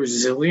very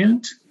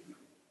resilient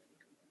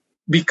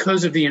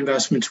because of the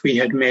investments we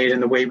had made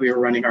and the way we were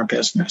running our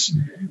business.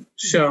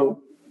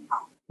 So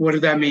what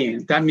did that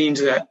mean? That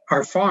means that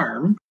our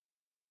farm,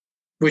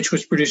 which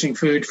was producing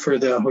food for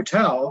the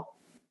hotel,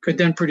 could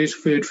then produce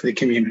food for the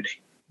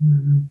community.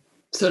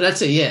 So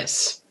that's a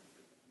yes.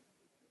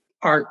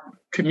 Our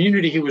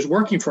community who was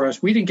working for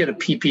us, we didn't get a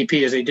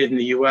PPP as they did in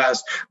the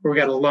U.S., where we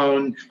got a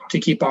loan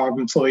to keep our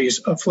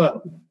employees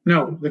afloat.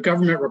 No, the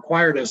government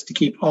required us to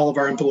keep all of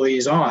our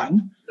employees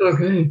on.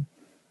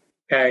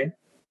 Okay.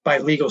 by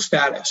legal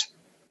status.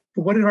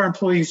 But what did our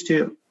employees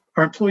do?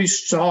 Our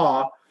employees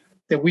saw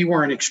that we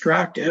weren't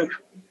extractive.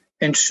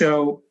 And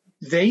so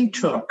they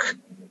took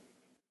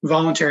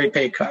voluntary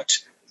pay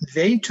cuts.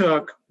 They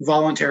took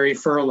voluntary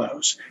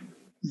furloughs.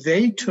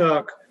 They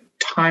took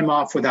time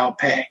off without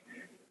pay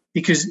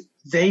because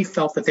they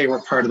felt that they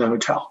were part of the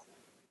hotel.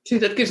 See,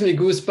 that gives me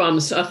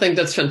goosebumps. I think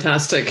that's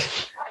fantastic.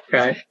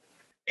 Okay.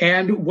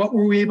 And what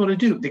were we able to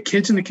do? The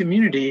kids in the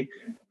community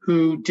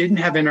who didn't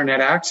have internet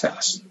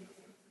access,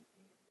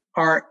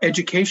 our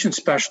education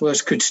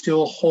specialists could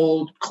still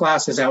hold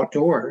classes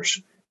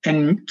outdoors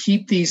and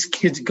keep these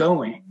kids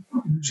going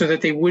so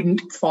that they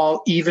wouldn't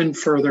fall even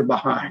further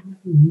behind.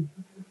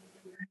 Mm-hmm.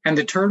 And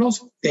the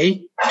turtles,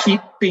 they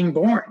keep being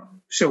born.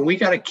 So we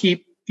got to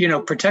keep,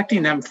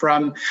 protecting them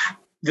from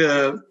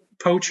the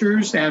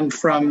poachers and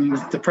from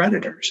the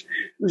predators.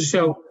 Mm-hmm.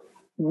 So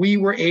we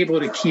were able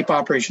to keep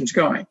operations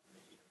going.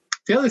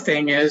 The other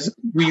thing is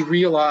we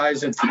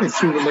realized, and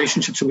through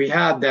relationships that we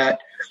had, that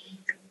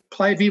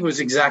Playa Viva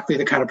was exactly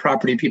the kind of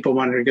property people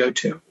wanted to go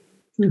to.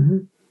 Mm-hmm.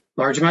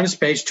 Large amount of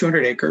space,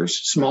 200 acres,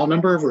 small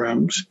number of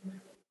rooms,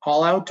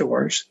 all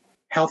outdoors,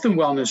 health and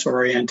wellness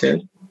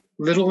oriented,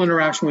 little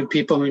interaction with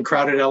people in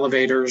crowded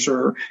elevators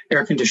or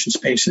air-conditioned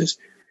spaces.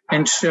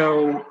 And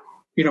so,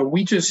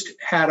 we just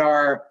had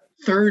our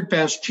third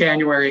best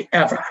January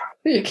ever.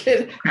 You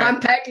kidding? I'm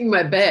packing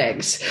my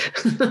bags.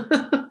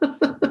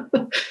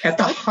 At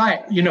the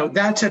height,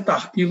 that's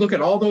you look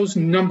at all those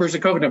numbers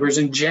of COVID numbers,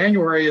 and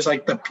January is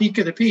like the peak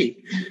of the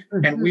peak.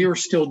 Mm-hmm. And we are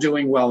still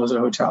doing well as a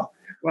hotel.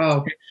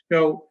 Wow. And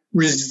so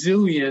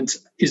resilience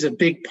is a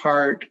big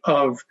part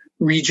of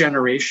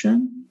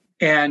regeneration.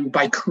 And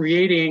by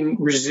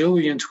creating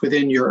resilience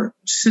within your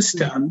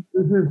system,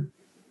 mm-hmm.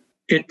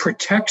 it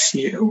protects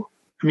you.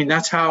 I mean,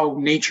 that's how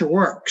nature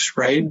works,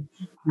 right?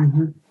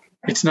 Mm-hmm.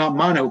 It's not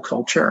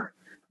monoculture.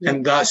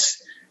 And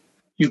thus,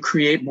 you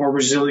create more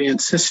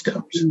resilient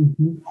systems.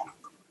 Mm-hmm.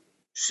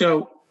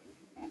 So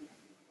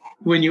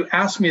when you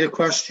ask me the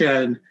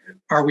question,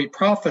 are we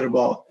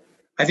profitable?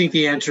 I think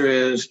the answer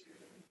is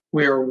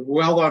we're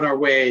well on our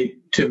way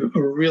to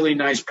a really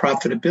nice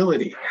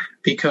profitability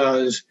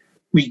because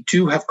we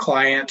do have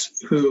clients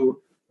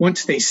who,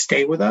 once they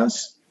stay with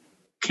us,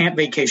 can't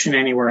vacation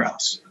anywhere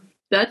else.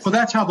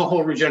 That's how the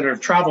whole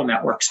regenerative travel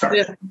network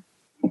started.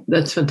 Yeah.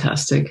 That's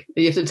fantastic.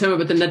 You have to tell me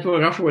about the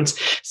network afterwards.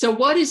 So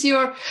why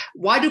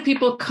do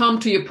people come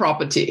to your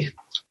property?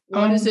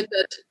 What is it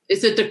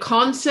is it the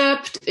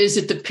concept? Is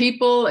it the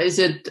people? Is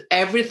it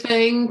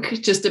everything?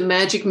 Just a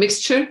magic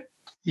mixture?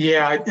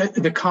 Yeah.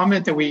 The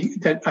comment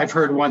that I've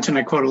heard once and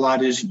I quote a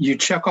lot is, you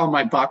check all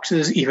my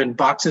boxes, even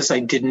boxes I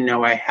didn't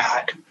know I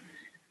had.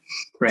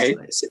 Right?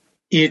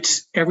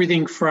 It's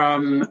everything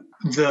from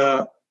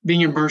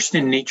being immersed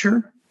in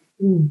nature.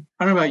 I don't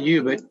know about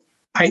you, but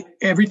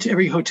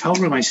every hotel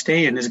room I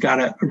stay in has got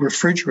a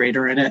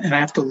refrigerator in it, and I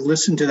have to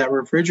listen to that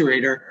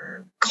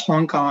refrigerator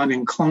clunk on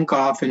and clunk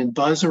off and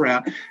buzz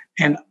around.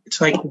 And it's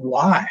like,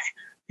 why?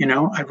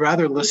 I'd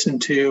rather listen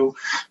to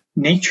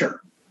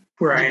nature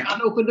where I am.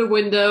 I'd open the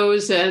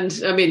windows, and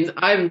I mean,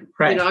 I'm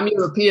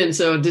European,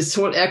 so this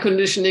whole air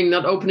conditioning,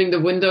 not opening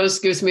the windows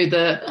gives me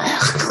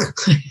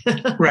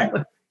the right.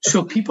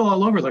 So people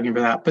all over looking for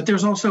that. But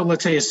there's also,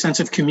 let's say, a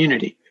sense of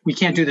community. We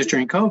can't do this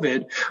during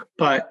COVID,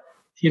 but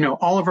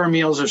all of our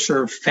meals are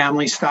served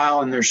family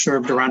style and they're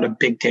served around a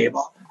big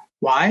table.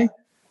 Why?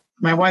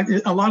 My wife,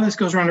 a lot of this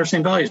goes around our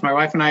same values. My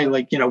wife and I,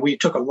 we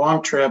took a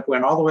long trip,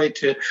 went all the way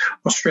to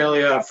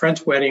Australia, a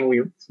friend's wedding.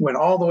 We went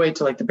all the way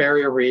to the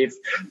Barrier Reef,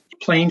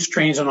 planes,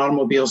 trains, and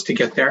automobiles to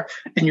get there.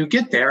 And you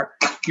get there,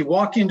 you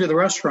walk into the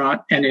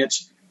restaurant and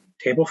it's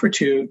table for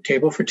two,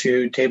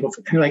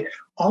 and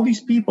all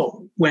these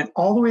people went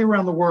all the way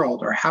around the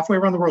world or halfway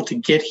around the world to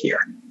get here,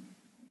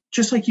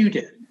 just like you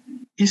did.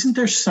 Isn't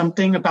there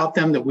something about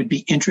them that would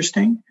be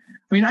interesting?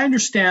 I mean, I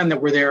understand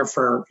that we're there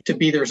to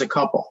be there as a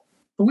couple,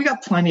 but we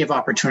got plenty of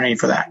opportunity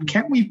for that.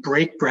 Can't we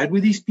break bread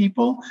with these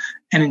people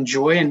and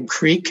enjoy and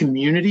create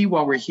community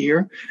while we're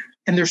here?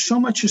 And there's so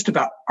much just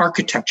about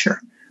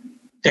architecture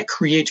that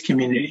creates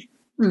community.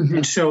 Mm-hmm.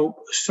 And so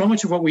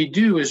much of what we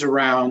do is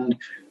around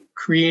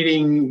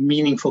creating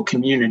meaningful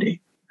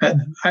community.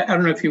 I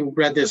don't know if you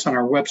read this on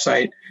our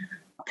website.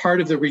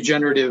 Part of the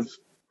regenerative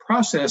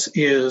process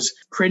is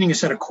creating a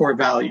set of core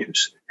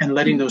values and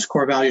letting those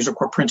core values or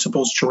core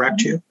principles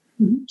direct you.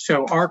 Mm-hmm.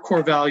 So our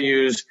core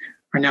values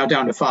are now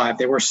down to 5.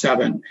 They were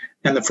 7.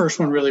 And the first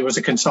one really was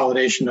a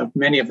consolidation of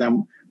many of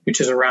them,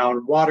 which is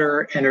around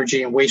water,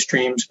 energy, and waste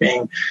streams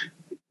being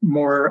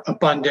more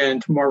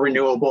abundant, more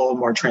renewable,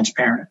 more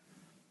transparent.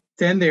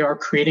 Then they are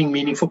creating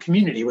meaningful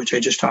community, which I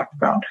just talked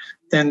about.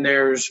 Then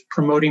there's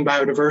promoting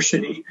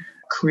biodiversity,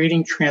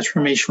 creating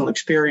transformational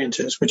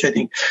experiences, which I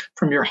think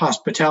from your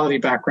hospitality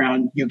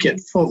background, you get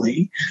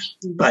fully,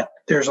 but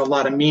there's a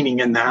lot of meaning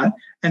in that.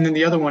 And then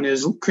the other one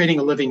is creating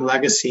a living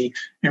legacy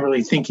and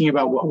really thinking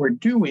about what we're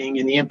doing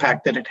and the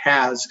impact that it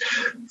has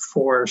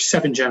for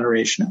 7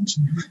 generations.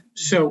 Mm-hmm.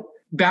 So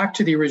back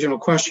to the original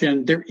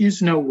question, there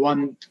is no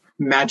one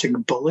magic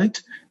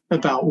bullet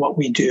about what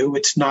we do.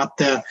 It's not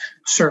the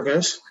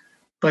service.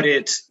 but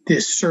it's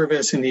this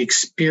service and the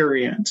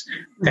experience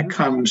that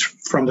comes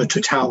from the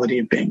totality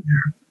of being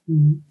there.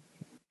 Mm-hmm.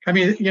 I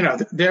mean,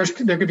 there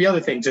could be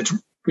other things. It's,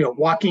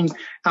 walking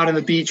out on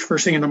the beach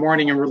first thing in the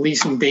morning and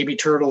releasing baby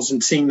turtles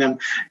and seeing them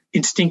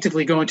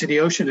instinctively go into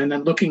the ocean, and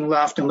then looking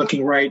left and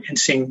looking right and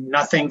seeing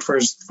nothing for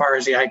as far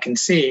as the eye can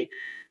see,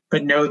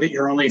 but know that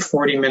you're only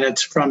 40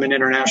 minutes from an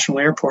international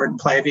airport, and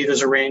Playa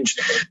Viva's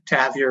arranged to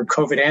have your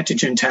COVID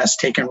antigen test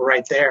taken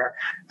right there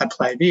at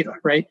Playa Viva,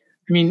 right?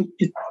 I mean,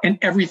 and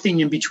everything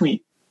in between.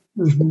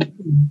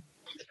 Mm-hmm.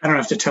 I don't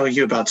have to tell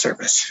you about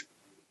service.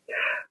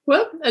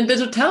 Well, and the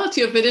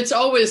totality of it,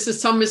 the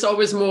sum is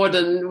always more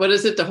than,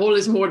 the whole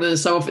is more than the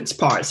sum of its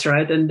parts,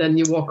 right? And then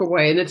you walk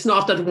away, and it's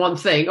not that one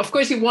thing. Of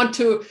course, you want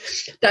to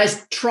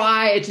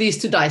try at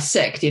least to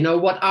dissect,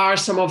 what are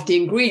some of the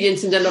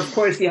ingredients? And then, of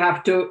course, you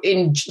have to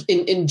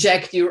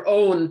inject your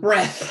own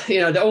breath,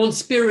 the own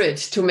spirit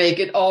to make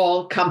it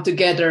all come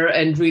together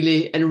and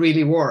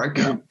really work.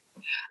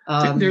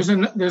 Yeah. There's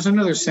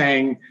another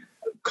saying,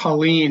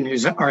 Colleen,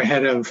 who's our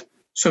head of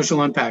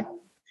social impact,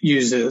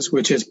 uses,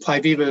 which is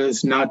Playa Viva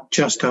is not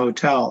just a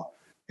hotel,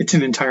 it's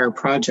an entire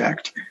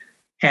project.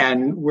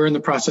 And we're in the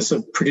process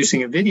of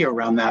producing a video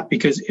around that,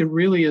 because it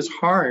really is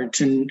hard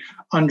to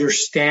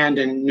understand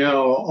and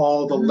know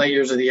all the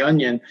layers of the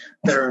onion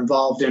that are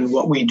involved in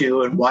what we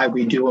do and why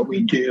we do what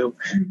we do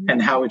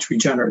and how it's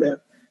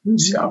regenerative.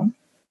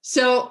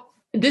 So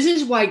this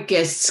is why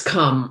guests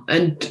come.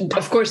 And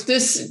of course,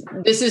 this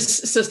is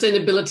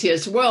sustainability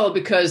as well,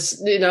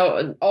 because,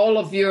 all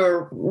of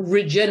your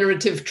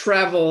regenerative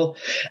travel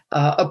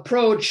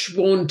approach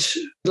won't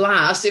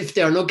last if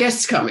there are no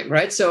guests coming,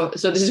 right? So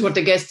this is what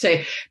the guests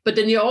say. But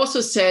then you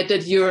also said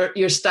that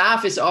your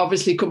staff is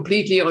obviously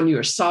completely on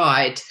your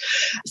side.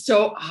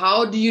 So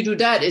how do you do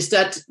that? Is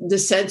that the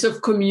sense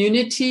of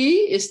community?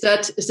 Is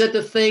that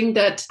the thing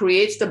that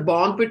creates the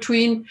bond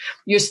between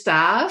your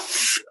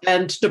staff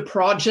and the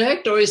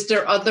project? Or is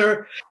there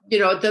other,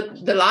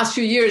 the last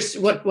few years,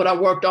 what I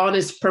worked on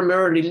is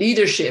primarily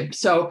leadership.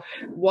 So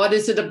what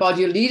is it about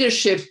your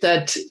leadership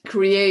that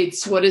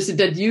creates, what is it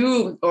that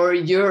you or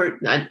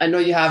I know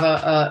you have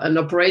an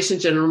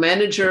operations general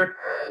manager,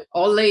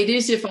 all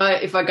ladies, if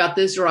I got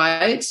this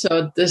right.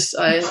 So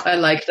I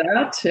like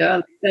that. Yeah. I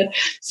like that.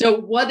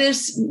 So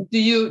do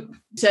you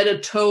set a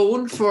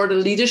tone for the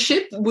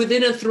leadership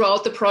within and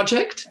throughout the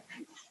project?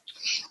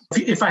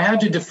 If I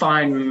had to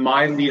define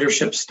my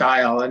leadership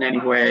style in any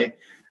way,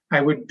 I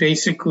would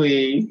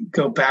basically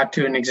go back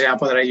to an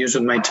example that I use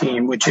with my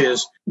team, which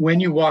is when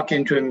you walk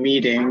into a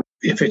meeting,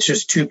 if it's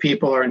just two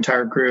people or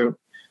entire group,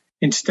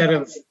 instead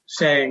of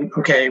saying,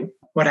 okay,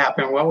 what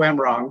happened? What went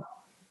wrong?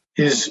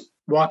 Is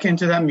walk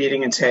into that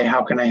meeting and say,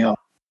 how can I help?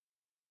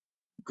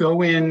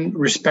 Go in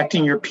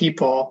respecting your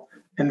people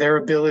and their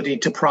ability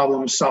to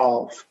problem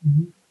solve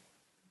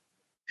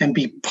and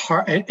be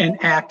part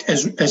and act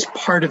as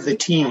part of the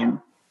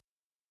team.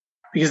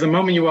 Because the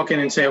moment you walk in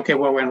and say, okay,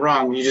 what went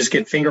wrong? You just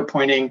get finger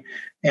pointing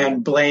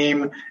and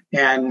blame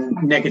and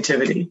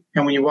negativity.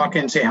 And when you walk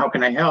in and say, how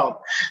can I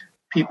help?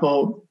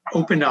 People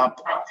open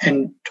up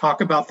and talk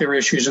about their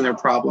issues and their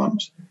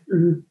problems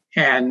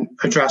and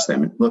address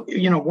them. Look,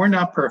 we're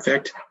not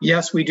perfect.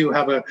 Yes, we do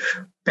have a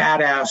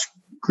badass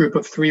group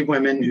of 3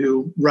 women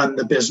who run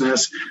the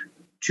business.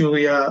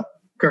 Julia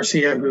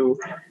Garcia, who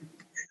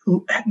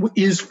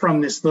is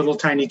from this little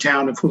tiny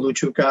town of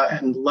Huluchuca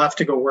and left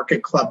to go work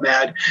at Club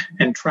Med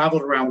and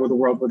traveled around with the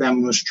world with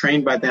them, was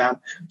trained by them,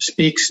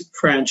 speaks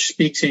French,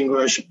 speaks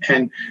English,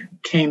 and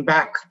came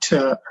back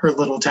to her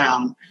little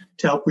town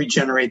to help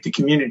regenerate the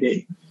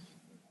community.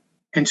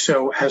 And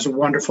so has a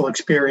wonderful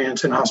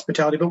experience in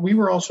hospitality. But we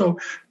were also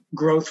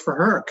growth for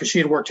her because she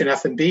had worked in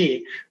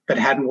F&B, but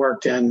hadn't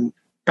worked in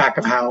back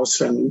of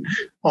house and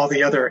all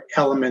the other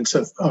elements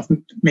of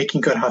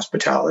making good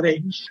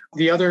hospitality.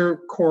 The other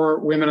core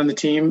women on the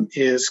team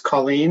is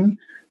Colleen,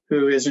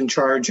 who is in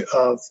charge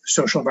of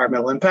social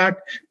environmental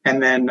impact,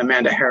 and then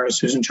Amanda Harris,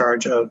 who's in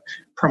charge of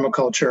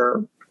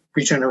permaculture,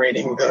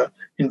 regenerating the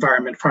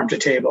environment, farm to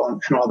table,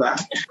 and all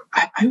that.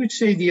 I would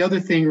say the other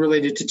thing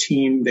related to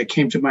team that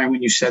came to mind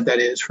when you said that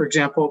is, for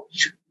example,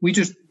 we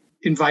just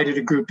invited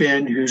a group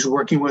in who's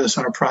working with us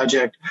on a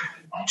project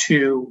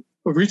to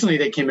originally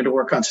they came in to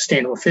work on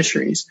sustainable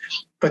fisheries,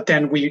 but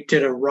then we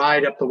did a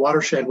ride up the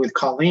watershed with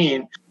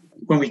Colleen.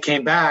 When we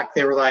came back,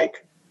 they were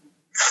like,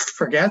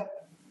 forget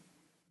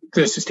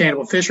the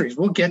sustainable fisheries.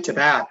 We'll get to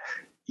that.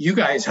 You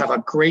guys have a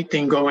great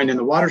thing going in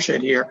the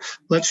watershed here.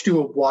 Let's do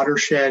a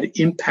watershed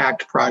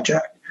impact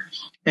project.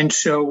 And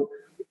so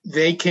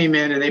they came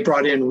in and they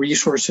brought in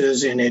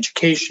resources in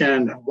education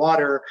and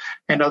water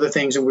and other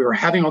things. And we were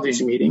having all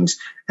these meetings.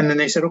 And then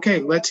they said, okay,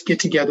 let's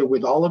get together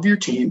with all of your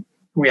team.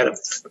 We had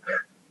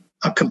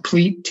a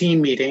complete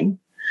team meeting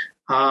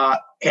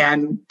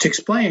and to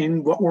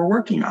explain what we're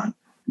working on.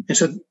 And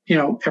so,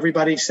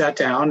 everybody sat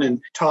down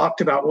and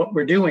talked about what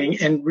we're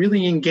doing and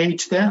really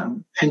engaged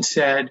them and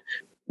said,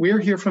 we're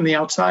here from the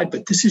outside,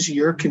 but this is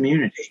your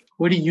community.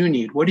 What do you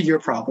need? What are your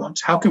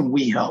problems? How can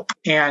we help?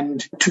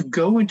 And to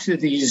go into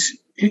these,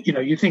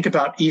 you think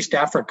about East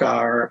Africa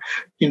or,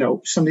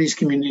 some of these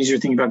communities you're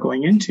thinking about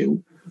going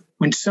into,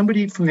 When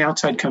somebody from the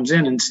outside comes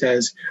in and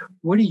says,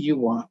 what do you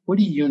want? What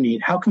do you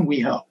need? How can we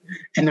help?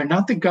 And they're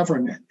not the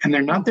government, and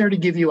they're not there to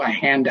give you a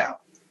handout,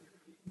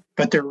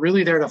 but they're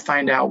really there to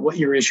find out what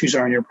your issues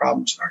are and your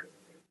problems are.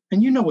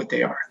 And you know what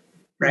they are,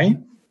 right?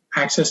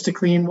 Access to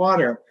clean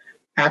water,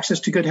 access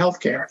to good health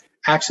care,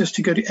 access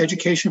to good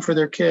education for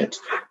their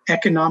kids,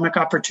 economic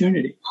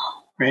opportunity,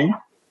 right?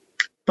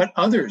 But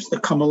others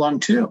that come along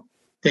too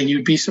that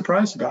you'd be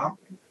surprised about.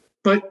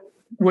 But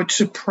what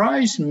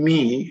surprised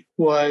me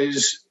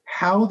was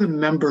how the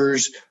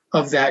members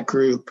of that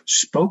group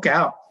spoke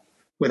out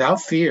without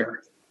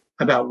fear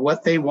about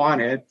what they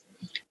wanted.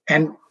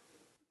 And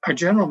our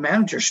general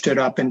manager stood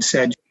up and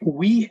said,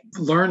 we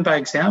learned by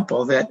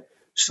example that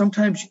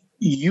sometimes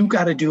you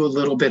got to do a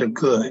little bit of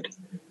good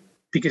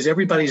because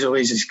everybody's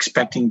always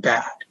expecting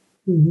bad.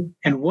 Mm-hmm.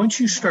 And once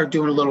you start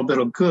doing a little bit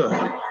of good,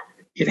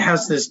 it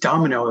has this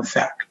domino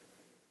effect. I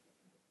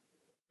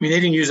mean, they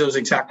didn't use those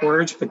exact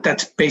words, but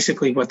that's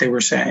basically what they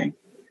were saying.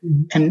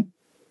 Mm-hmm. And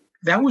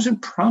that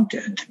wasn't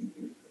prompted.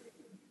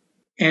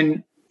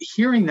 And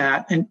hearing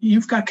that, and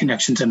you've got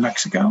connections in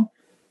Mexico,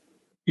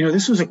 you know,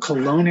 this was a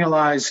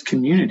colonialized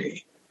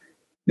community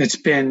that's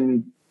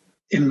been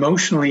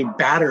emotionally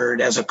battered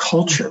as a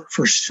culture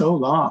for so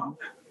long.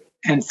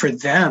 And for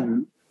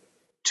them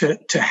to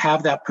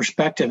have that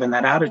perspective and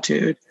that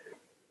attitude,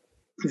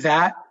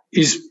 that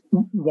is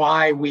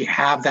why we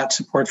have that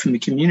support from the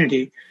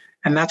community.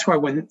 And that's why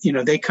when, you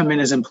know, they come in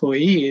as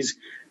employees,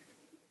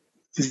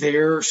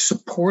 they're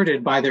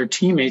supported by their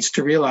teammates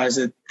to realize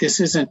that this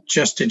isn't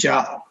just a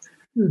job.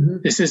 Mm-hmm.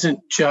 This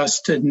isn't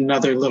just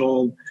another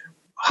little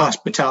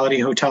hospitality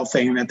hotel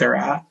thing that they're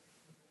at.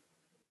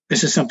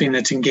 This is something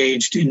that's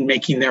engaged in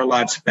making their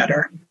lives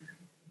better.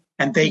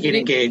 And they get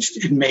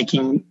engaged in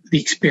making the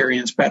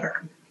experience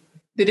better.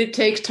 Did it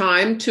take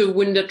time to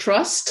win the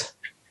trust?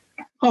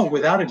 Oh,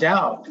 without a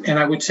doubt. And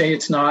I would say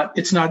it's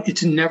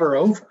never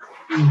over.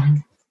 Mm-hmm.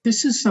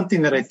 This is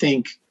something that I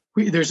think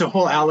there's a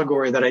whole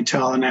allegory that I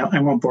tell, and I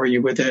won't bore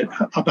you with it,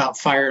 about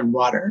fire and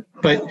water.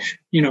 But,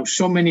 you know,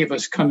 so many of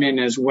us come in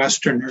as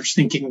Westerners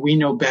thinking we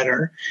know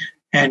better,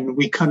 and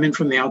we come in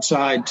from the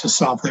outside to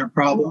solve their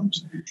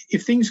problems.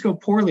 If things go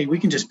poorly, we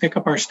can just pick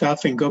up our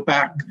stuff and go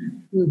back.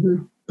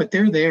 Mm-hmm. But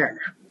they're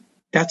there.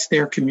 That's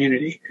their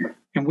community.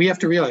 And we have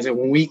to realize that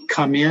when we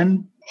come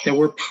in, that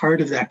we're part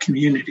of that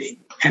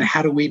community. And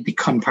how do we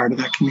become part of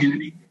that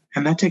community?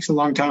 And that takes a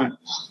long time.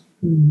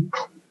 Mm-hmm.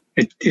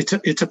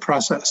 It's a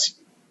process.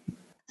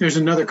 There's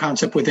another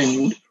concept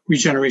within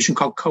regeneration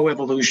called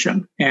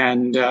coevolution.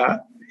 And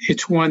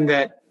it's one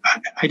that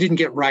I didn't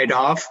get right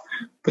off,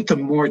 but the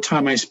more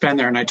time I spend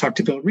there, and I talked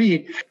to Bill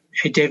Reed,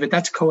 hey, David,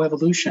 that's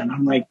coevolution.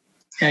 I'm like,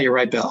 yeah, you're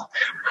right, Bill.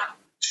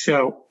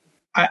 So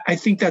I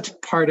think that's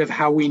part of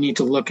how we need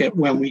to look at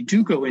when we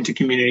do go into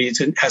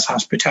communities and as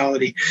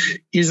hospitality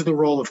is the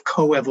role of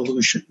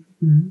coevolution.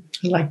 Mm-hmm.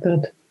 I like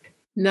that.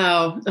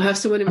 Now, I have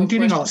so many more questions.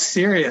 I'm getting all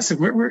serious.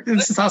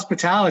 This is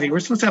hospitality.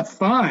 We're supposed to have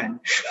fun.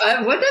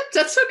 Well,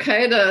 that's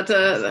okay.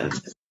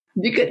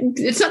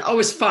 It's not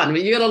always fun,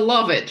 but you gotta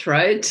love it,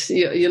 right?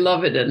 You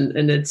love it,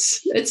 and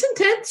it's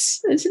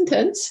intense. It's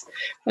intense.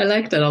 I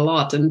like that a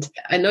lot. And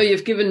I know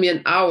you've given me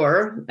an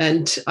hour,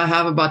 and I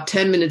have about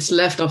 10 minutes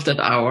left of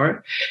that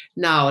hour.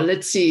 Now,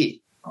 let's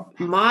see.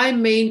 My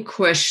main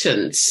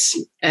questions,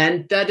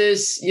 and that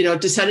is, you know,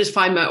 to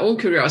satisfy my own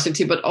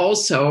curiosity, but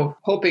also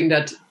hoping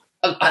that,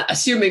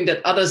 assuming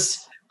that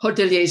others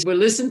hoteliers will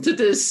listen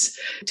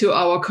to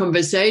our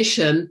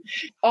conversation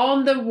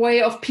on the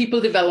way of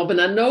people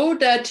development. I know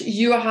that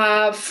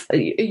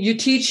you're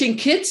teaching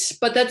kids,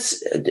 but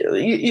that's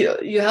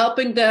you're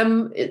helping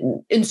them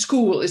in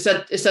school. Is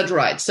that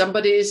right?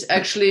 Somebody is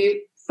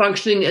actually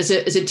functioning as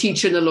a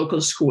teacher in a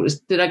local school.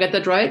 Did I get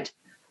that right?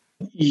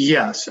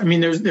 Yes. I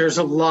mean, there's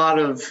a lot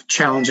of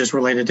challenges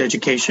related to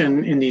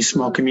education in these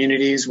small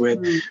communities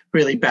with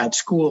really bad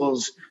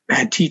schools,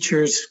 bad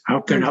teachers. I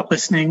hope they're not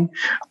listening.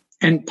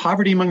 And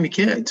poverty among the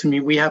kids. I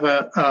mean, we have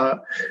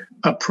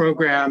a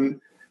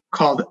program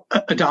called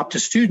Adopt a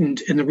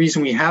Student. And the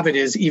reason we have it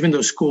is even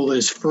though school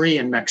is free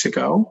in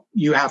Mexico,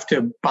 you have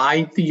to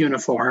buy the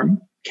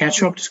uniform. Can't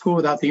show up to school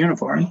without the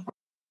uniform.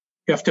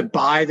 You have to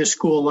buy the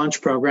school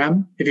lunch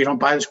program. If you don't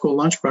buy the school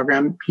lunch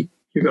program,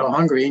 you go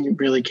hungry and you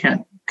really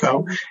can't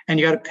go. And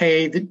you got to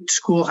pay. The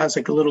school has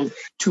like a little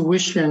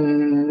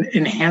tuition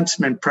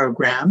enhancement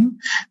program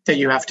that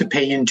you have to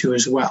pay into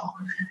as well.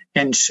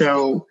 And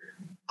so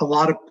a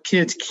lot of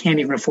kids can't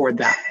even afford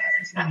that.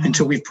 And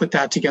so we've put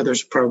that together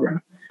as a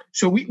program.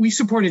 So we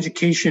support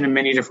education in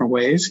many different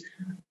ways,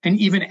 and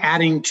even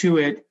adding to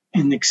it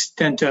in the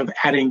extent of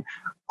adding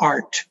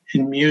art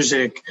and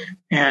music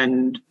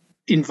and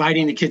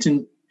inviting the kids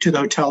into the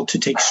hotel to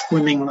take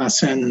swimming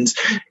lessons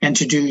and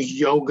to do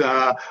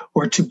yoga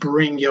or to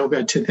bring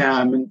yoga to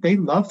them. And they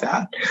love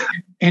that.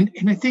 And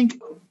I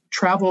think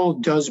travel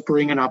does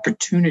bring an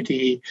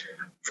opportunity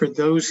for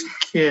those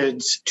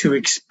kids to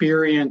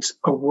experience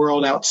a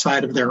world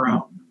outside of their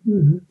own,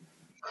 mm-hmm.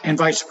 and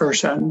vice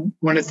versa. And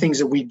one of the things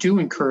that we do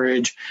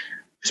encourage,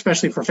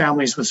 especially for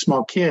families with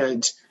small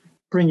kids,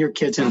 bring your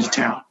kids into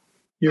town.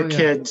 Your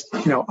kids,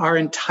 are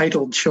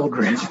entitled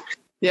children.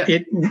 Yeah.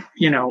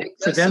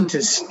 For them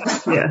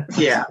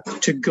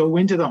to go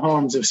into the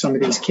homes of some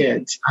of these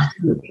kids,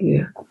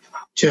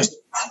 just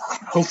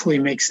hopefully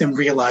makes them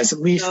realize, at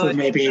least for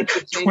maybe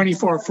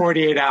 24,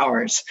 48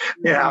 hours,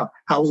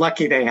 how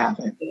lucky they have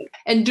it.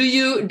 And do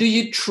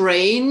you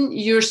train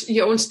your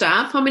own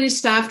staff? How many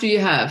staff do you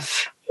have?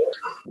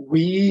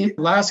 We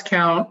last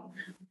count,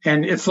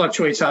 and it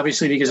fluctuates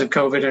obviously because of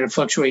COVID, and it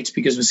fluctuates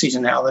because of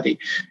seasonality,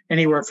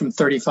 anywhere from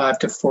 35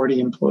 to 40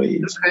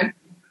 employees. Okay.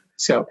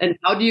 So, and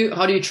how do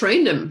you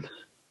train them?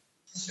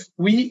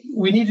 We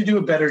need to do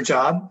a better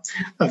job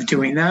of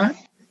doing that.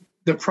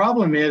 The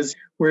problem is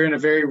we're in a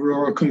very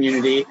rural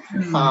community,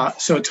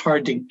 so it's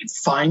hard to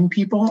find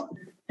people.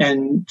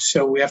 And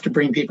so we have to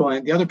bring people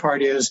in. The other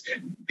part is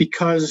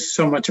because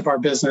so much of our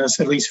business,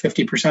 at least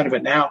 50% of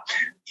it now,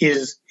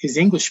 is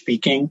English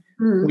speaking,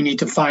 we need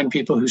to find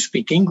people who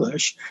speak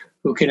English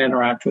who can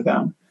interact with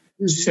them.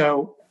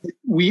 So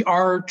we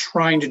are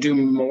trying to do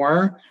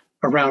more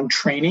around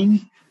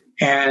training.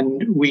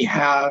 And we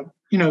have,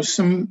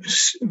 some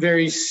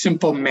very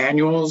simple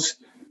manuals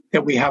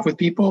that we have with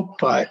people,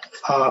 but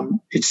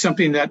it's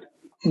something that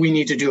we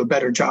need to do a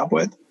better job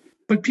with.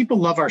 But people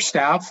love our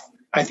staff.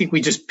 I think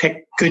we just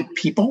pick good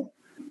people,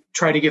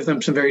 try to give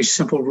them some very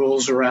simple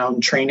rules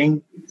around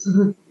training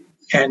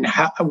and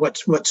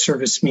what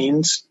service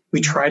means.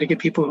 We try to get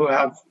people who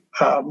have,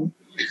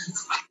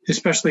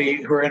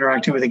 especially who are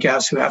interacting with the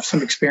guests, who have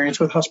some experience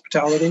with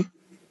hospitality.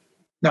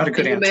 Not a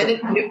good answer.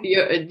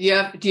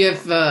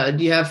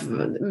 Do you have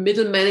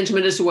middle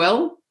management as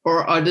well,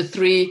 or are the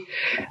three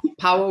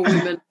power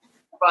women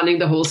running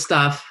the whole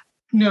staff?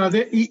 No,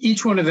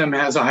 each one of them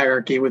has a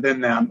hierarchy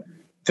within them.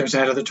 There's a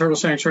head of the turtle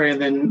sanctuary, and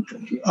then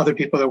other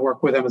people that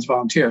work with them as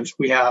volunteers.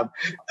 We have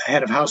a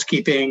head of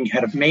housekeeping,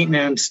 head of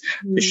maintenance,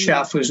 the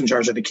chef who's in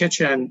charge of the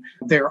kitchen.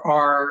 There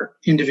are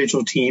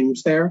individual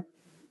teams there.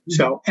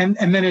 So, and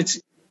then it's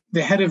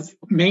the head of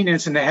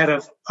maintenance and the head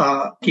of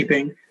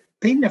keeping.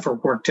 They never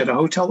worked at a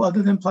hotel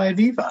other than Playa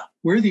Viva.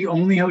 We're the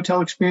only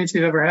hotel experience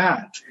they've ever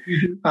had.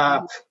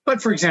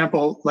 But for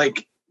example,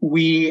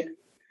 we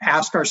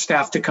ask our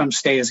staff to come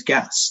stay as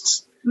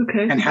guests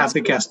and have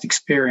the guest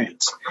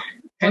experience.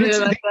 And it's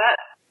like that.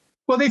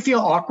 Well, they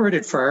feel awkward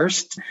at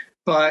first,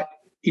 but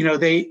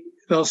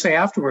they'll say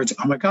afterwards,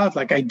 "Oh my God,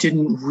 I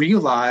didn't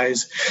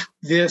realize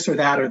this or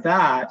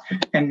that.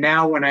 And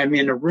now when I'm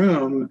in a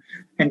room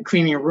and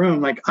cleaning a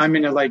room, I'm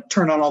going to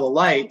turn on all the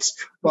lights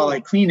while I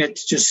clean it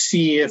to just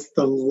see if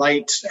the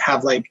lights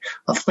have a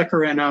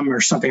flicker in them or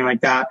something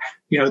like that."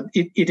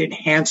 It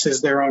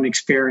enhances their own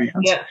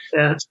experience.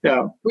 Yeah.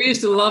 So we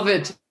used to love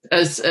it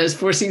as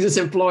Four Seasons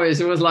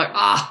employees. It was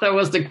that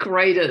was the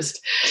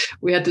greatest.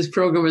 We had this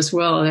program as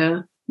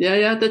well.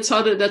 Yeah.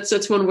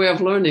 That's one way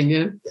of learning.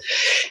 Yeah.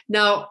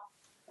 Now,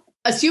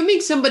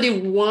 assuming somebody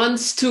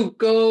wants to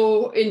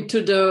go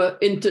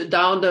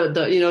down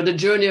the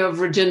journey of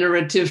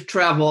regenerative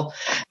travel,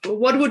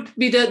 what would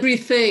be the three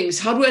things?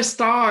 How do I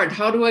start?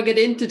 How do I get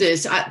into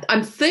this?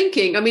 I'm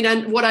thinking,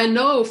 what I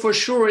know for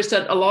sure is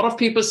that a lot of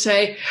people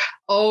say,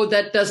 "Oh,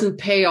 that doesn't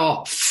pay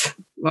off."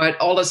 Right,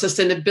 all the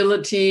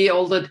sustainability,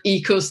 all the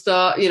eco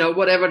stuff,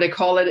 whatever they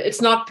call it,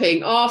 it's not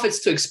paying off.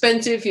 It's too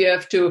expensive. You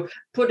have to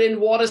put in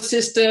water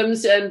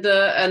systems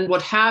and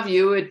what have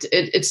you.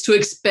 It's too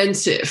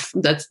expensive.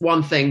 That's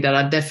one thing that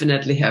I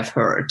definitely have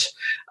heard.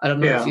 I don't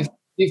know if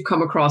you've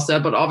come across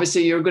that, but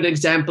obviously you're a good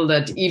example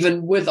that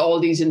even with all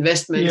these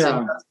investments,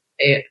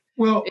 it's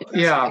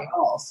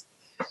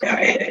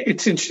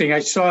interesting.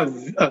 I saw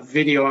a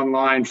video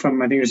online from,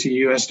 I think it was the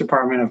U.S.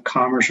 Department of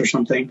Commerce or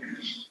something,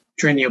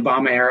 during the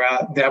Obama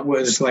era, that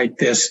was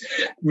this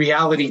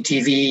reality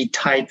TV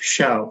type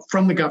show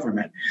from the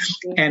government.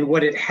 And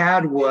what it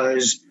had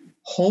was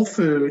Whole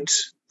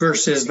Foods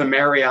versus the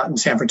Marriott in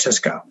San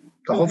Francisco,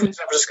 the Whole Foods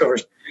San Francisco,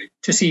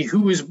 to see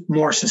who was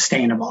more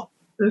sustainable.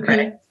 Okay.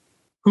 Right?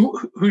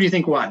 Who do you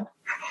think won?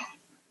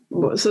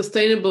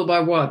 Sustainable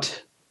by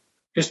what?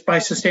 Just by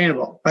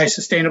sustainable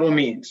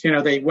means.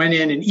 They went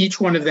in and each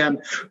one of them,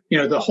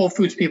 the Whole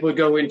Foods people would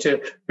go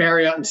into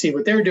Marriott and see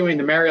what they're doing.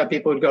 The Marriott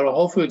people would go to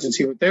Whole Foods and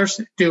see what they're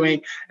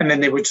doing. And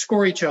then they would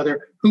score each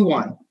other. Who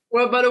won?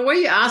 Well, by the way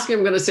you ask,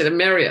 I'm going to say the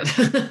Marriott.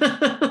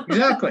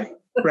 Exactly.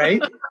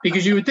 Right?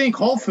 Because you would think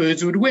Whole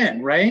Foods would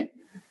win, right?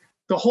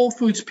 The Whole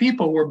Foods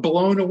people were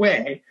blown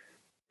away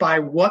by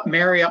what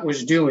Marriott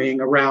was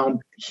doing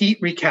around heat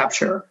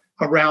recapture,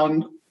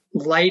 around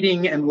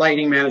lighting and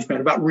lighting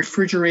management, about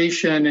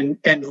refrigeration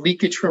and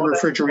leakage from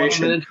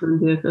refrigeration,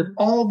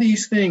 all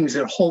these things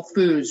that Whole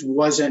Foods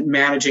wasn't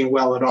managing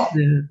well at all.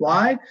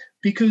 Why?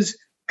 Because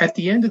at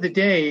the end of the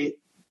day,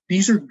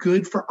 these are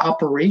good for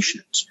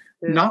operations,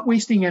 not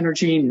wasting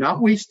energy,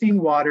 not wasting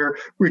water,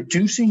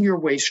 reducing your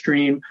waste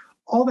stream,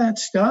 all that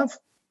stuff.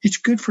 It's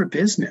good for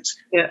business.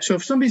 So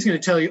if somebody's going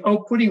to tell you, "Oh,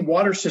 putting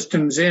water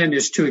systems in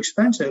is too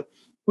expensive,"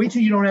 wait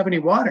till you don't have any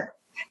water.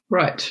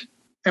 Right.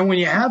 And when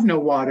you have no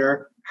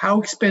water, how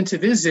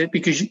expensive is it?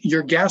 Because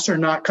your guests are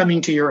not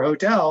coming to your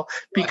hotel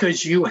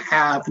because you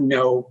have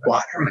no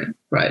water.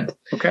 Right.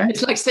 Okay.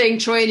 It's like saying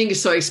training is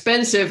so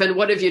expensive. And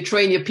what if you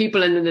train your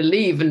people and then they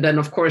leave? And then,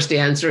 of course, the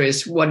answer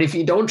is, what if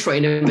you don't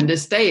train them and they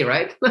stay,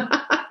 right?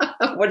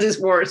 What is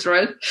worse,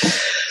 right?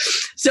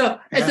 So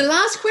as the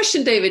last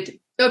question, David.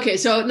 Okay,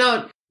 so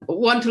now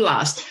one to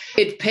last.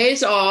 It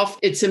pays off.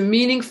 It's a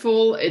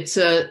meaningful, it's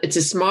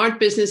a smart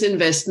business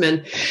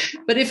investment.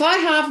 But if I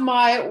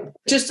have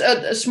just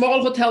a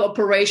small hotel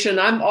operation,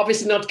 I'm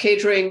obviously not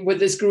catering with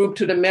this group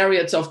to the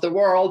Marriotts of the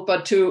world,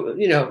 but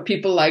to,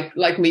 people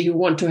like me who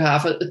want to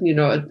have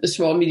a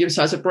small,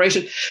 medium-sized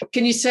operation.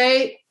 Can you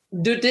say,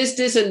 do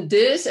this, and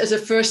this as a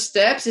first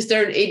steps? Is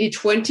there an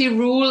 80-20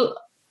 rule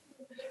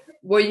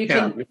where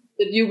that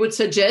you would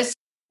suggest?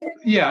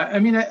 Yeah, I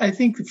mean, I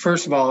think,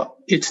 first of all,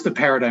 it's the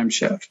paradigm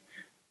shift.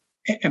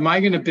 Am I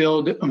going to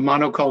build a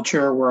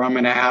monoculture where I'm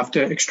going to have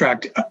to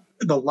extract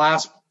the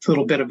last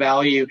little bit of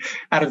value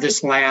out of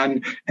this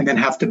land and then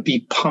have to be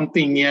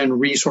pumping in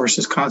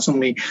resources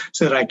constantly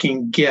so that I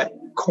can get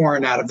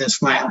corn out of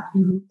this land?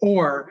 Mm-hmm.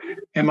 Or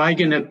am I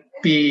going to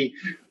be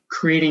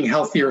creating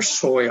healthier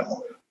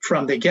soil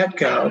from the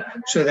get-go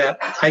so that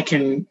I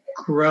can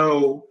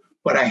grow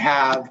what I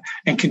have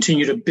and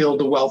continue to build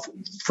the wealth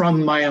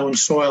from my own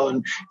soil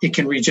and it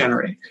can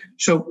regenerate?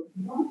 So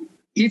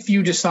if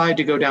you decide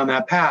to go down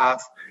that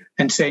path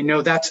and say,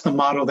 no, that's the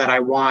model that I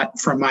want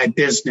for my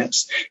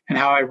business and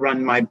how I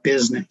run my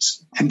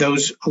business, and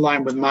those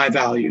align with my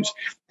values,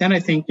 then I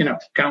think,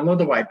 download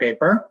the white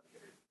paper,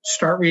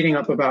 start reading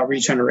up about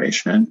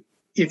regeneration.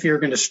 If you're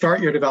going to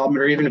start your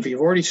development, or even if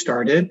you've already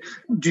started,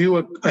 do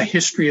a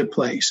history of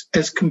place,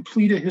 as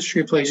complete a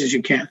history of place as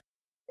you can.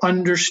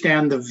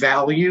 Understand the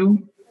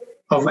value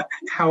of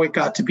how it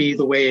got to be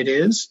the way it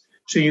is,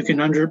 so you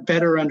can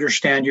better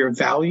understand your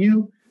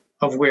value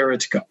of where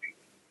it's going.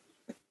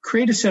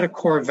 Create a set of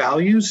core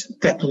values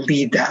that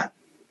lead that.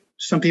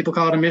 Some people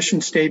call it a mission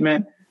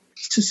statement.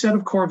 It's a set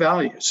of core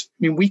values. I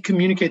mean, we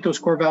communicate those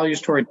core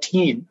values to our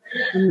team,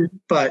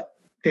 but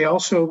they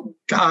also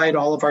guide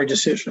all of our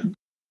decisions.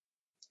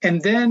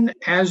 And then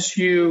as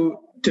you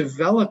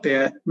develop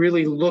it,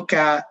 really look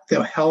at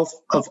the health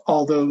of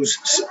all those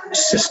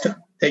systems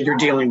that you're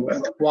dealing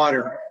with: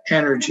 water,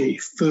 energy,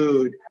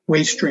 food,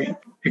 waste stream,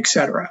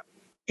 etc.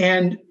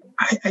 And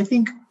I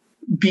think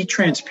be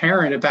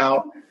transparent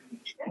about,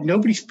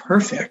 nobody's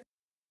perfect,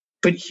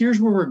 but here's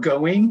where we're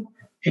going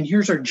and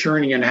here's our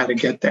journey and how to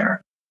get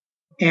there.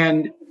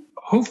 And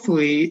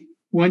hopefully,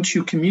 once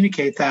you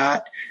communicate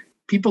that,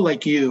 people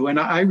like you, and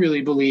I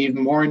really believe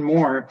more and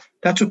more,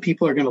 that's what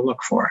people are going to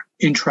look for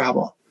in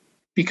travel.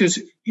 Because,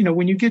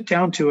 when you get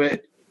down to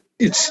it,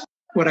 it's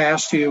what I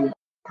asked you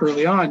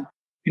early on,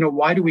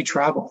 why do we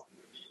travel?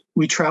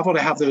 We travel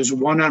to have those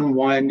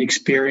one-on-one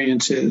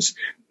experiences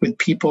with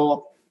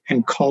people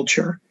and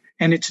culture.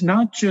 And it's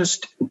not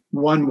just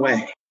one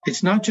way.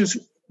 It's not just,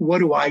 what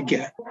do I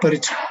get? But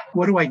it's,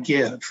 what do I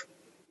give?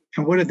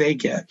 And what do they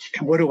get?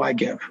 And what do I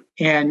give?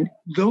 And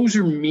those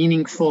are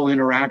meaningful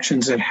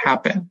interactions that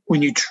happen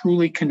when you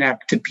truly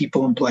connect to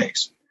people and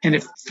place. And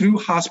if through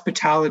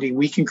hospitality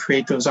we can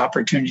create those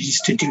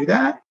opportunities to do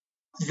that,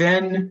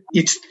 then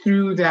it's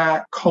through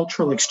that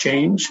cultural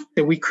exchange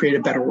that we create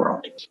a better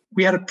world.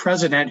 We had a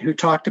president who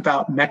talked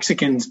about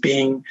Mexicans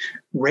being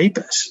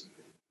rapists.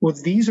 Well,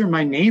 these are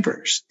my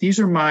neighbors. These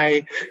are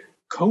my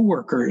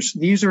coworkers.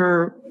 These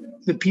are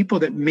the people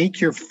that make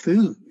your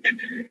food,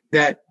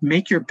 that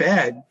make your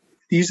bed.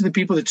 These are the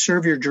people that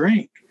serve your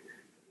drink.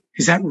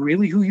 Is that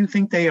really who you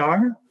think they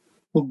are?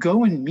 Well,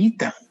 go and meet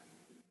them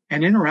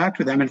and interact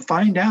with them and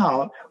find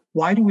out,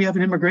 why do we have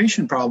an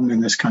immigration problem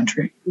in this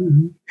country?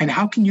 Mm-hmm. And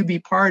how can you be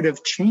part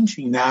of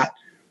changing that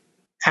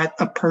at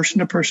a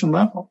person-to-person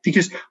level?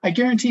 Because I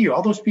guarantee you,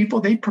 all those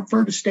people, they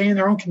prefer to stay in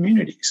their own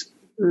communities.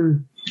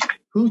 Mm.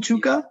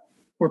 Huachuca,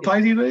 where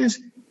Paiva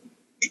is,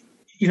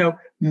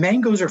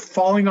 mangoes are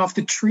falling off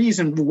the trees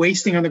and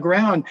wasting on the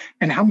ground.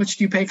 And how much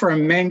do you pay for a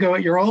mango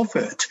at your Whole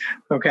Foods?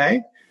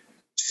 Okay.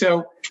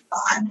 So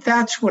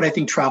that's what I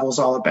think travel is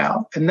all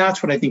about. And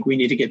that's what I think we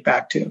need to get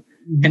back to.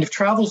 Mm-hmm. And if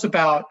travel's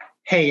about,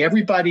 hey,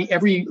 everybody,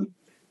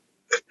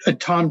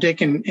 Tom,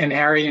 Dick, and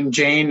Harry and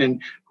Jane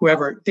and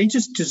whoever, they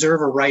just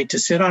deserve a right to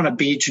sit on a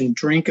beach and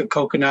drink a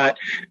coconut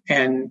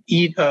and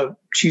eat a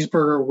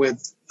cheeseburger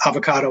with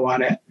avocado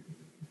on it.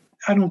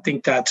 I don't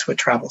think that's what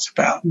travel's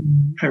about.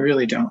 I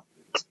really don't.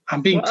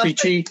 I'm being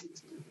preachy.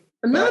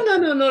 No,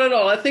 not at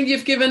all. I think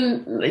you've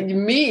given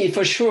me,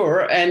 for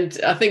sure, and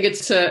I think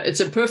it's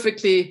a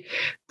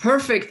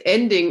perfect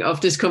ending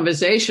of this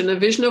conversation, a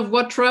vision of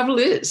what travel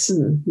is,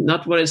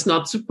 not what it's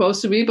not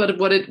supposed to be, but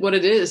what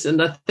it is.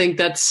 And I think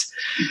that's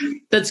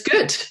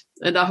good.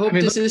 And I hope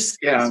this is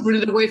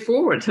really the way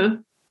forward, huh?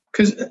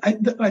 Because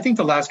I think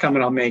the last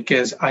comment I'll make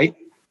is I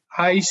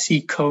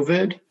see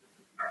COVID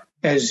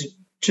as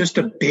just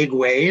a big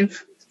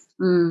wave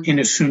in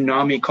a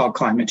tsunami called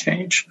climate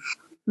change.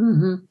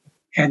 Mm-hmm.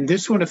 And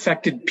this one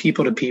affected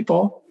people to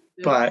people,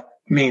 but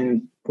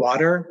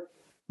water,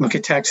 look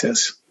at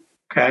Texas,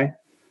 okay?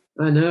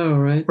 I know,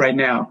 right? Right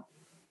now.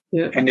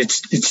 And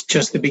it's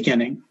just the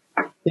beginning.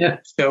 Yeah.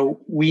 So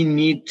we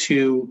need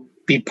to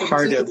be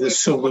part of the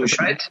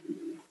solution. Right?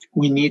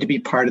 We need to be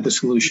part of the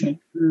solution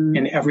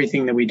in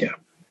everything that we do,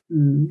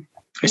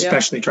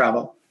 especially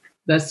travel.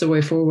 That's the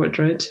way forward,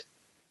 right?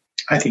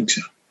 I think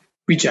so.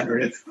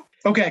 Regenerative.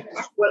 Okay.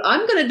 Well,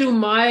 I'm going to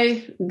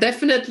do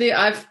definitely,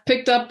 I've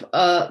picked up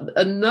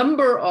a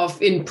number of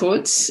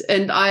inputs,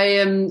 and I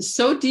am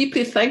so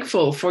deeply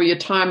thankful for your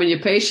time and your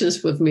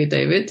patience with me,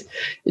 David.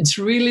 It's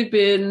really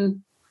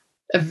been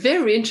a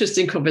very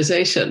interesting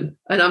conversation,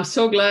 and I'm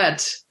so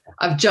glad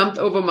I've jumped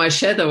over my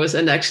shadows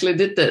and actually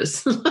did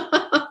this.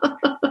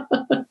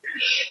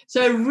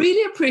 So I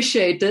really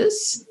appreciate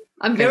this.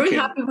 I'm very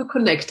happy we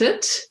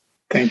connected.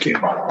 Thank you.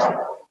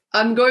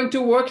 I'm going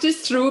to work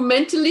this through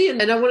mentally,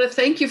 and I want to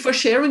thank you for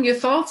sharing your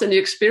thoughts and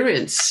your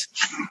experience.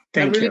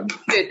 Thank you.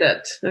 I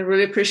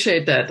really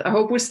appreciate that. I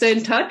hope we stay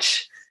in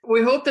touch.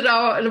 We hope that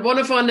one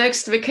of our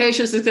next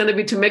vacations is going to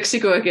be to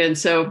Mexico again.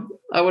 So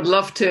I would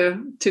love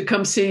to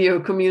come see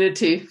your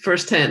community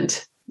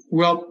firsthand.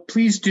 Well,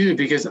 please do,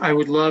 because I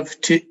would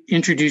love to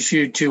introduce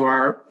you to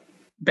our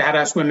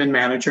Badass Women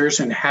managers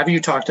and have you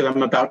talk to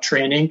them about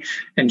training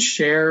and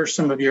share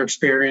some of your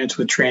experience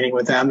with training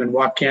with them, and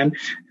walk in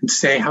and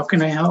say, how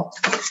can I help,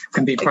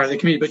 and be part of the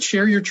community. But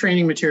share your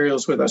training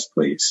materials with us,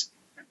 please.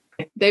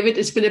 David,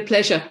 it's been a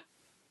pleasure.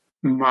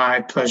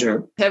 My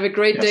pleasure. Have a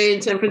great day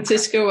in San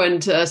Francisco,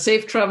 and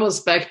safe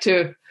travels back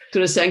to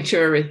the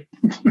sanctuary.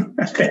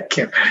 Thank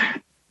you.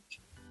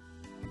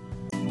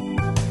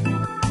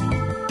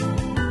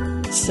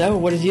 So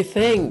what did you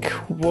think?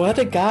 What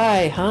a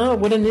guy, huh?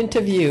 What an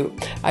interview.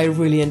 I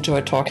really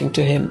enjoyed talking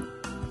to him.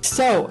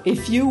 So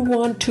if you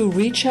want to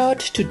reach out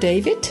to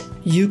David,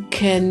 you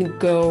can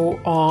go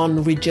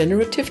on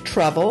Regenerative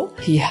Travel.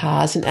 He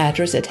has an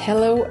address at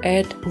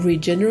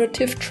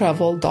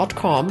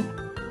hello@regenerativetravel.com.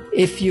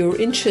 If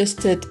you're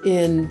interested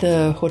in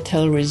the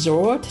hotel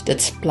resort,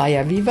 that's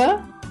Playa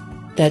Viva.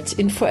 That's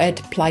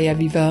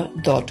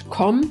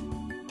info@playaviva.com.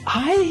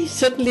 I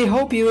certainly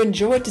hope you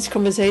enjoyed this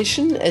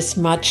conversation as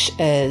much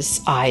as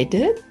I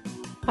did.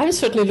 I'm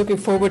certainly looking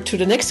forward to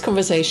the next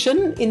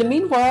conversation. In the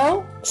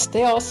meanwhile,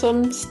 stay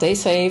awesome, stay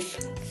safe.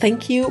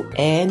 Thank you,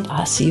 and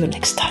I'll see you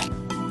next time.